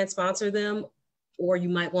 please command sponsor them, or you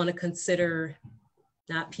might want to consider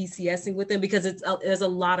not PCSing with them, because there's a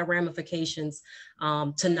lot of ramifications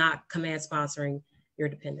to not command sponsoring your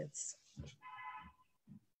dependents.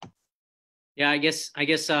 Yeah, I guess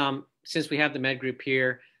since we have the med group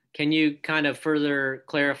here, can you kind of further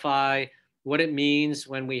clarify what it means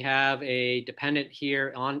when we have a dependent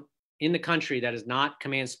here in the country that is not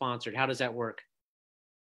command sponsored? How does that work?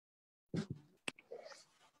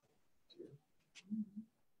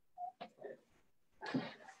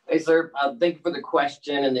 Hey, sir, thank you for the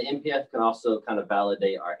question. And the NPF can also kind of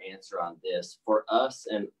validate our answer on this. For us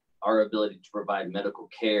and our ability to provide medical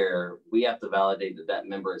care, we have to validate that that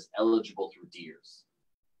member is eligible through DEERS.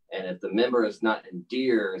 And if the member is not in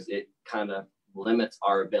DEERS, it kind of limits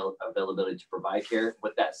our availability to provide care.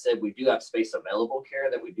 With that said, we do have space available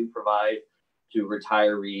care that we do provide to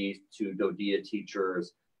retirees, to DODEA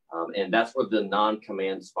teachers, and that's where the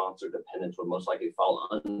non-command sponsored dependents would most likely fall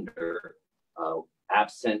under,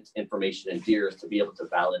 absent information in DEERS to be able to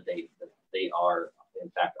validate that they are in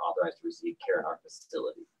fact authorized to receive care in our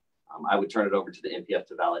facility. I would turn it over to the NPF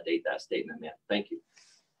to validate that statement, ma'am. Thank you.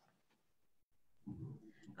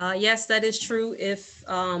 Yes, that is true. If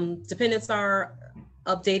dependents are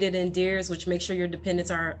updated in DEERS, which make sure your dependents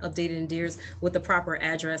are updated in DEERS with the proper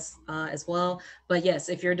address as well. But yes,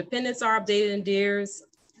 if your dependents are updated in DEERS,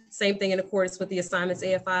 same thing in accordance with the assignments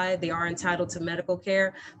AFI, they are entitled to medical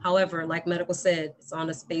care. However, like medical said, it's on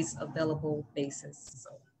a space available basis. So.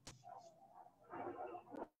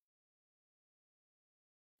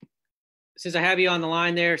 Since I have you on the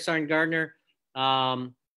line there, Sergeant Gardner,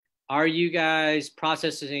 are you guys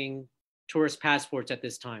processing tourist passports at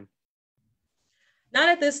this time? Not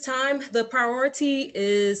at this time. The priority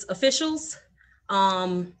is officials,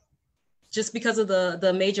 just because of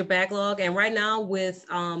the major backlog. And right now with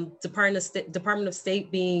Department of State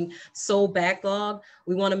being so backlogged,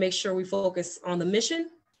 we want to make sure we focus on the mission.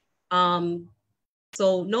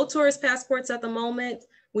 So no tourist passports at the moment.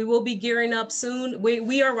 We will be gearing up soon.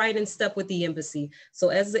 We are right in step with the embassy. So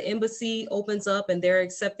as the embassy opens up and they're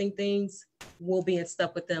accepting things, we'll be in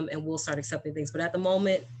step with them and we'll start accepting things. But at the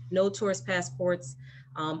moment, no tourist passports,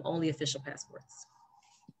 only official passports.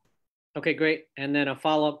 Okay, great. And then a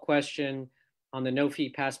follow-up question on the no-fee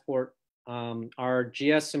passport. Are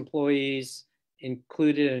GS employees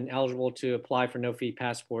included and eligible to apply for no-fee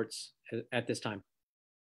passports at this time?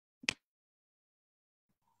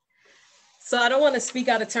 So I don't want to speak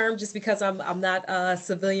out of term just because I'm not a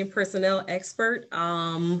civilian personnel expert.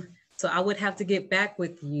 So I would have to get back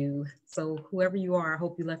with you. So whoever you are, I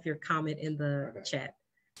hope you left your comment in the chat.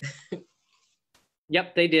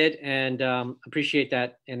 Yep, they did, and appreciate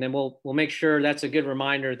that. And then we'll make sure that's a good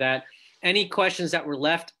reminder that any questions that were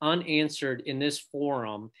left unanswered in this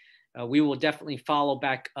forum, we will definitely follow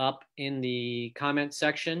back up in the comment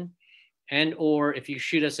section, and or if you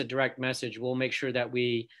shoot us a direct message, we'll make sure that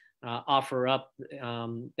we offer up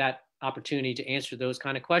that opportunity to answer those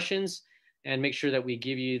kind of questions and make sure that we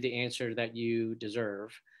give you the answer that you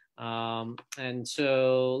deserve. And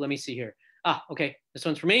so let me see here. Okay, this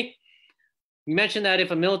one's for me. You mentioned that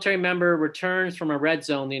if a military member returns from a red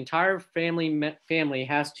zone, the entire family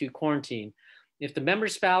has to quarantine. If the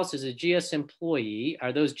member's spouse is a GS employee,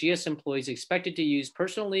 are those GS employees expected to use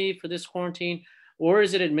personal leave for this quarantine, or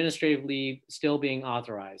is it administrative leave still being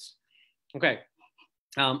authorized? Okay.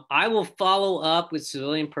 I will follow up with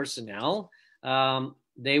civilian personnel.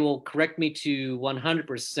 They will correct me to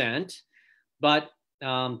 100%, but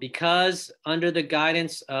because under the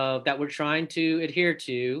guidance that we're trying to adhere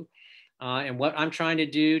to, and what I'm trying to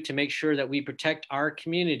do to make sure that we protect our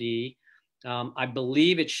community, I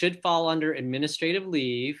believe it should fall under administrative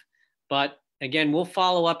leave, but again, we'll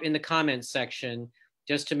follow up in the comments section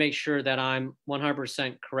just to make sure that I'm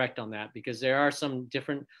 100% correct on that, because there are some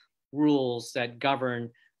different rules that govern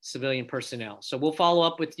civilian personnel. So we'll follow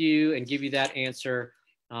up with you and give you that answer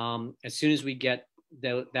as soon as we get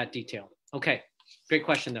that detail. Okay, great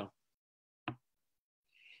question though.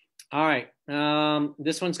 All right,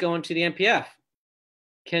 this one's going to the NPF.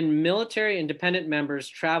 Can military and dependent members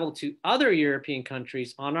travel to other European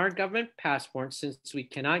countries on our government passports since we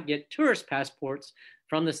cannot get tourist passports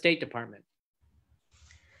from the State Department?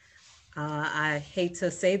 I hate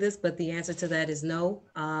to say this, but the answer to that is no.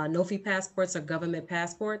 No-fee passports are government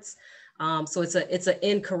passports. So it's an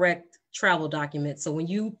incorrect travel document. So when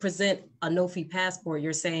you present a no-fee passport,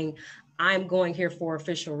 you're saying, I'm going here for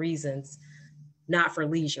official reasons, not for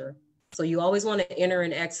leisure. So you always want to enter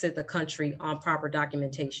and exit the country on proper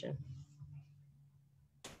documentation.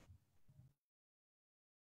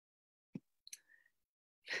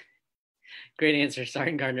 Great answer,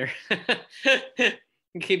 Sergeant Gardner.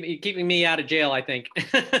 Keeping me out of jail, I think.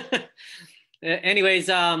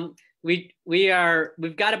 Anyways,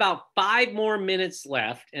 we've got about 5 more minutes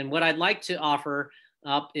left, and what I'd like to offer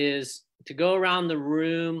up is to go around the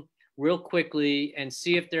room real quickly and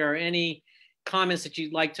see if there are any comments that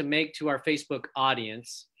you'd like to make to our Facebook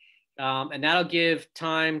audience, and that'll give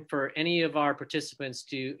time for any of our participants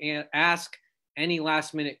to ask any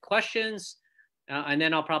last-minute questions. And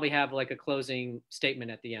then I'll probably have like a closing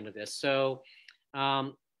statement at the end of this. So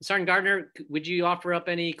Sergeant Gardner, would you offer up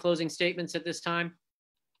any closing statements at this time?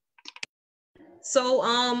 So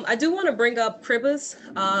I do want to bring up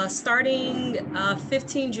CRIBAs. Starting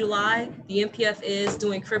 15 July, the MPF is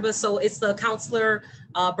doing CRIBA. So it's the counselor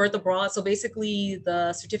birth abroad. So basically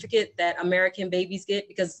the certificate that American babies get,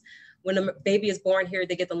 because when a baby is born here,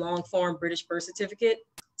 they get the long form British birth certificate.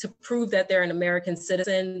 To prove that they're an American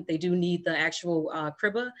citizen, they do need the actual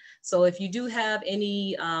CRIBA. So if you do have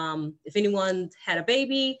any, if anyone had a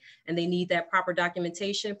baby and they need that proper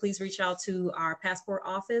documentation, please reach out to our passport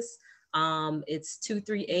office. It's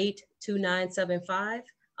 238-2975,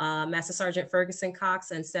 Master Sergeant Ferguson Cox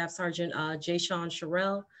and Staff Sergeant J. Sean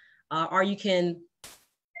Sherrill. Or you can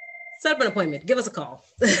set up an appointment, give us a call.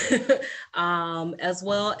 As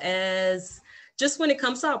well as just when it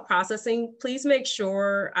comes to our processing, please make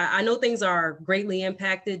sure, I know things are greatly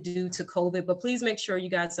impacted due to COVID, but please make sure you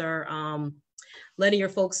guys are letting your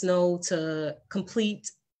folks know to complete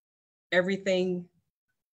everything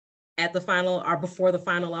at the final or before the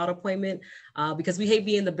final out appointment, because we hate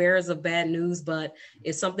being the bearers of bad news, but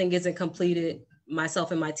if something isn't completed, myself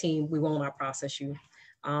and my team, we will not process you.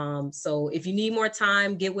 So if you need more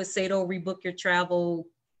time, get with SATO, rebook your travel.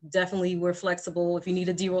 Definitely, we're flexible. If you need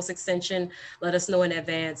a DROS extension, let us know in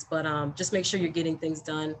advance, but just make sure you're getting things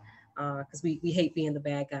done, because we hate being the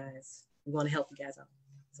bad guys. We want to help you guys out.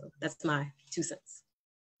 So that's my 2 cents.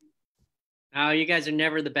 Oh, you guys are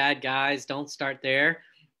never the bad guys. Don't start there.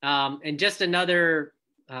 And just another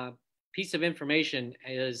piece of information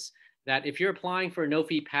is that if you're applying for a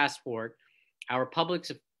no-fee passport, our public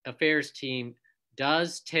affairs team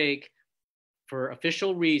does take, for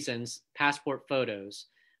official reasons, passport photos.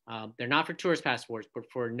 They're not for tourist passports, but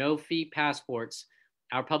for no-fee passports,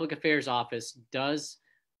 our public affairs office does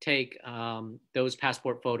take those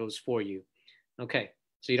passport photos for you. Okay,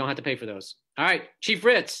 so you don't have to pay for those. All right, Chief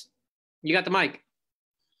Ritz, you got the mic.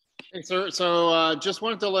 Hey, sir. So just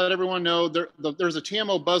wanted to let everyone know there's a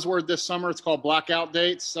TMO buzzword this summer. It's called blackout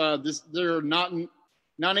dates. They're not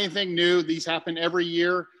anything new. These happen every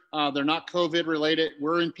year. They're not COVID related.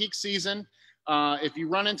 We're in peak season. If you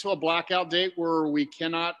run into a blackout date where we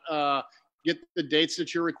cannot get the dates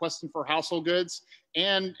that you're requesting for household goods,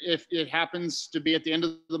 and if it happens to be at the end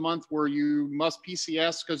of the month where you must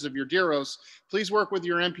PCS because of your DROS, please work with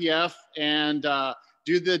your MPF and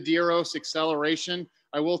do the DROS acceleration.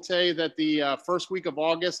 I will tell you that the first week of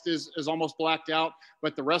August is almost blacked out,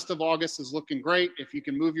 but the rest of August is looking great. If you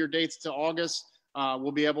can move your dates to August,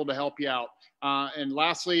 we'll be able to help you out. And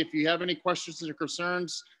lastly, if you have any questions or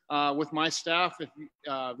concerns with my staff, if you,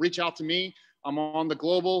 reach out to me. I'm on the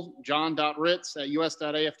global,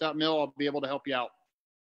 john.ritz@us.af.mil. I'll be able to help you out.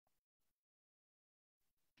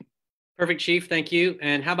 Perfect, Chief. Thank you.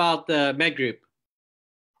 And how about the Med Group?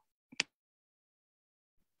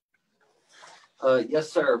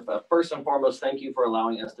 Yes, sir. First and foremost, thank you for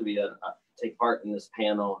allowing us to take part in this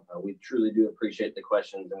panel. We truly do appreciate the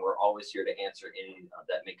questions, and we're always here to answer any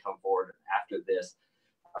that may come forward after this.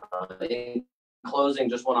 In closing,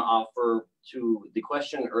 just want to offer to the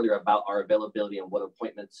question earlier about our availability and what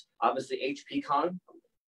appointments. Obviously, HPCon,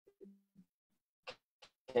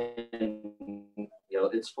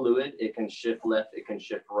 it's fluid. It can shift left, it can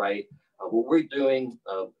shift right. What we're doing,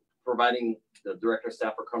 providing the director of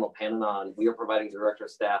staff for Colonel Pananon, we are providing the director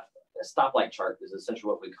of staff a stoplight chart is essentially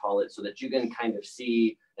what we call it, so that you can kind of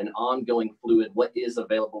see an ongoing fluid, what is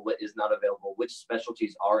available, what is not available, which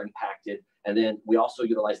specialties are impacted. And then we also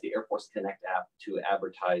utilize the Air Force Connect app to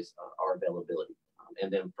advertise our availability.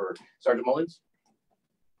 And then for Sergeant Mullins.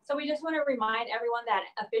 So we just want to remind everyone that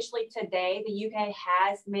officially today, the UK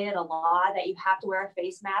has made it a law that you have to wear a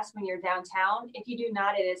face mask when you're downtown. If you do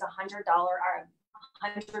not, it is $100 or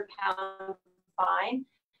 £100 fine.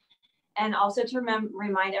 And also to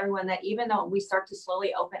remind everyone that even though we start to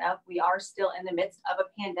slowly open up, we are still in the midst of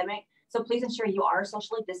a pandemic. So please ensure you are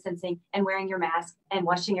socially distancing and wearing your mask and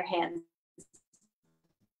washing your hands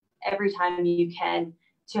every time you can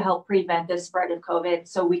to help prevent the spread of COVID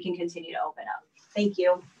so we can continue to open up. Thank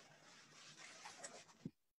you.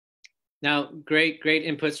 Now, great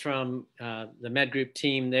inputs from the Med Group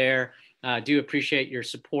team there. Do appreciate your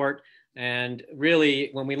support. And really,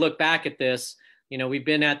 when we look back at this, you know, we've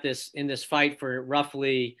been at this in this fight for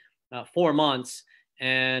roughly 4 months.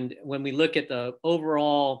 And when we look at the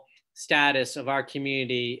overall status of our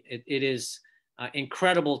community, it is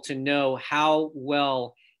incredible to know how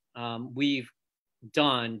well we've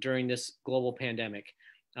done during this global pandemic.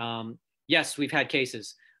 Yes, we've had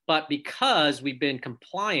cases, but because we've been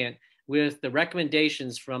compliant with the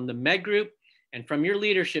recommendations from the Med Group and from your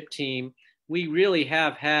leadership team, we really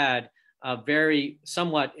have had a very,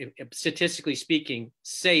 somewhat statistically speaking,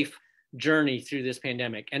 safe journey through this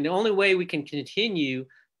pandemic. And the only way we can continue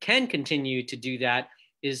to do that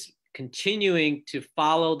is continuing to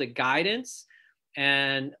follow the guidance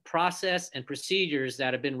and process and procedures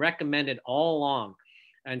that have been recommended all along.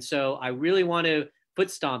 And so I really want to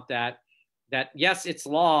foot stomp that yes, it's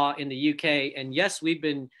law in the UK, and yes, we've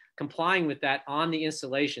been complying with that on the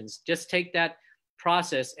installations. Just take that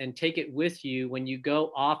process and take it with you when you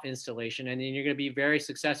go off installation, and then you're going to be very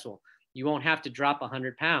successful. You won't have to drop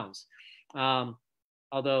 100 pounds.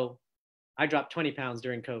 Although I dropped 20 pounds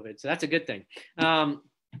during COVID, so that's a good thing.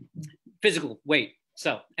 Physical weight.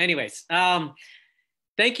 So anyways,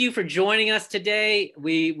 thank you for joining us today.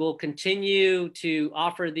 We will continue to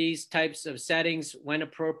offer these types of settings when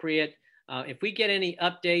appropriate. If we get any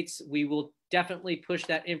updates, we will definitely push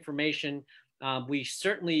that information. We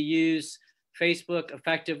certainly use Facebook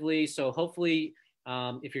effectively. So hopefully,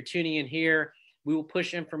 if you're tuning in here, we will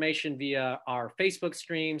push information via our Facebook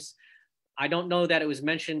streams. I don't know that it was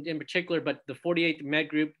mentioned in particular, but the 48th Med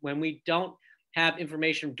Group, when we don't have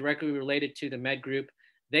information directly related to the Med Group,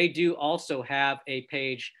 they do also have a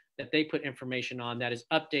page that they put information on that is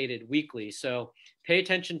updated weekly. So pay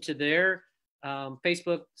attention to their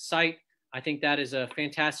Facebook site. I think that is a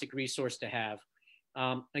fantastic resource to have.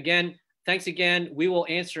 Again, thanks again. We will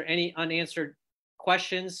answer any unanswered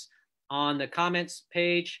questions on the comments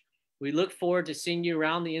page. We look forward to seeing you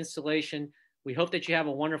around the installation. We hope that you have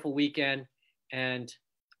a wonderful weekend and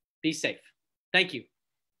be safe. Thank you.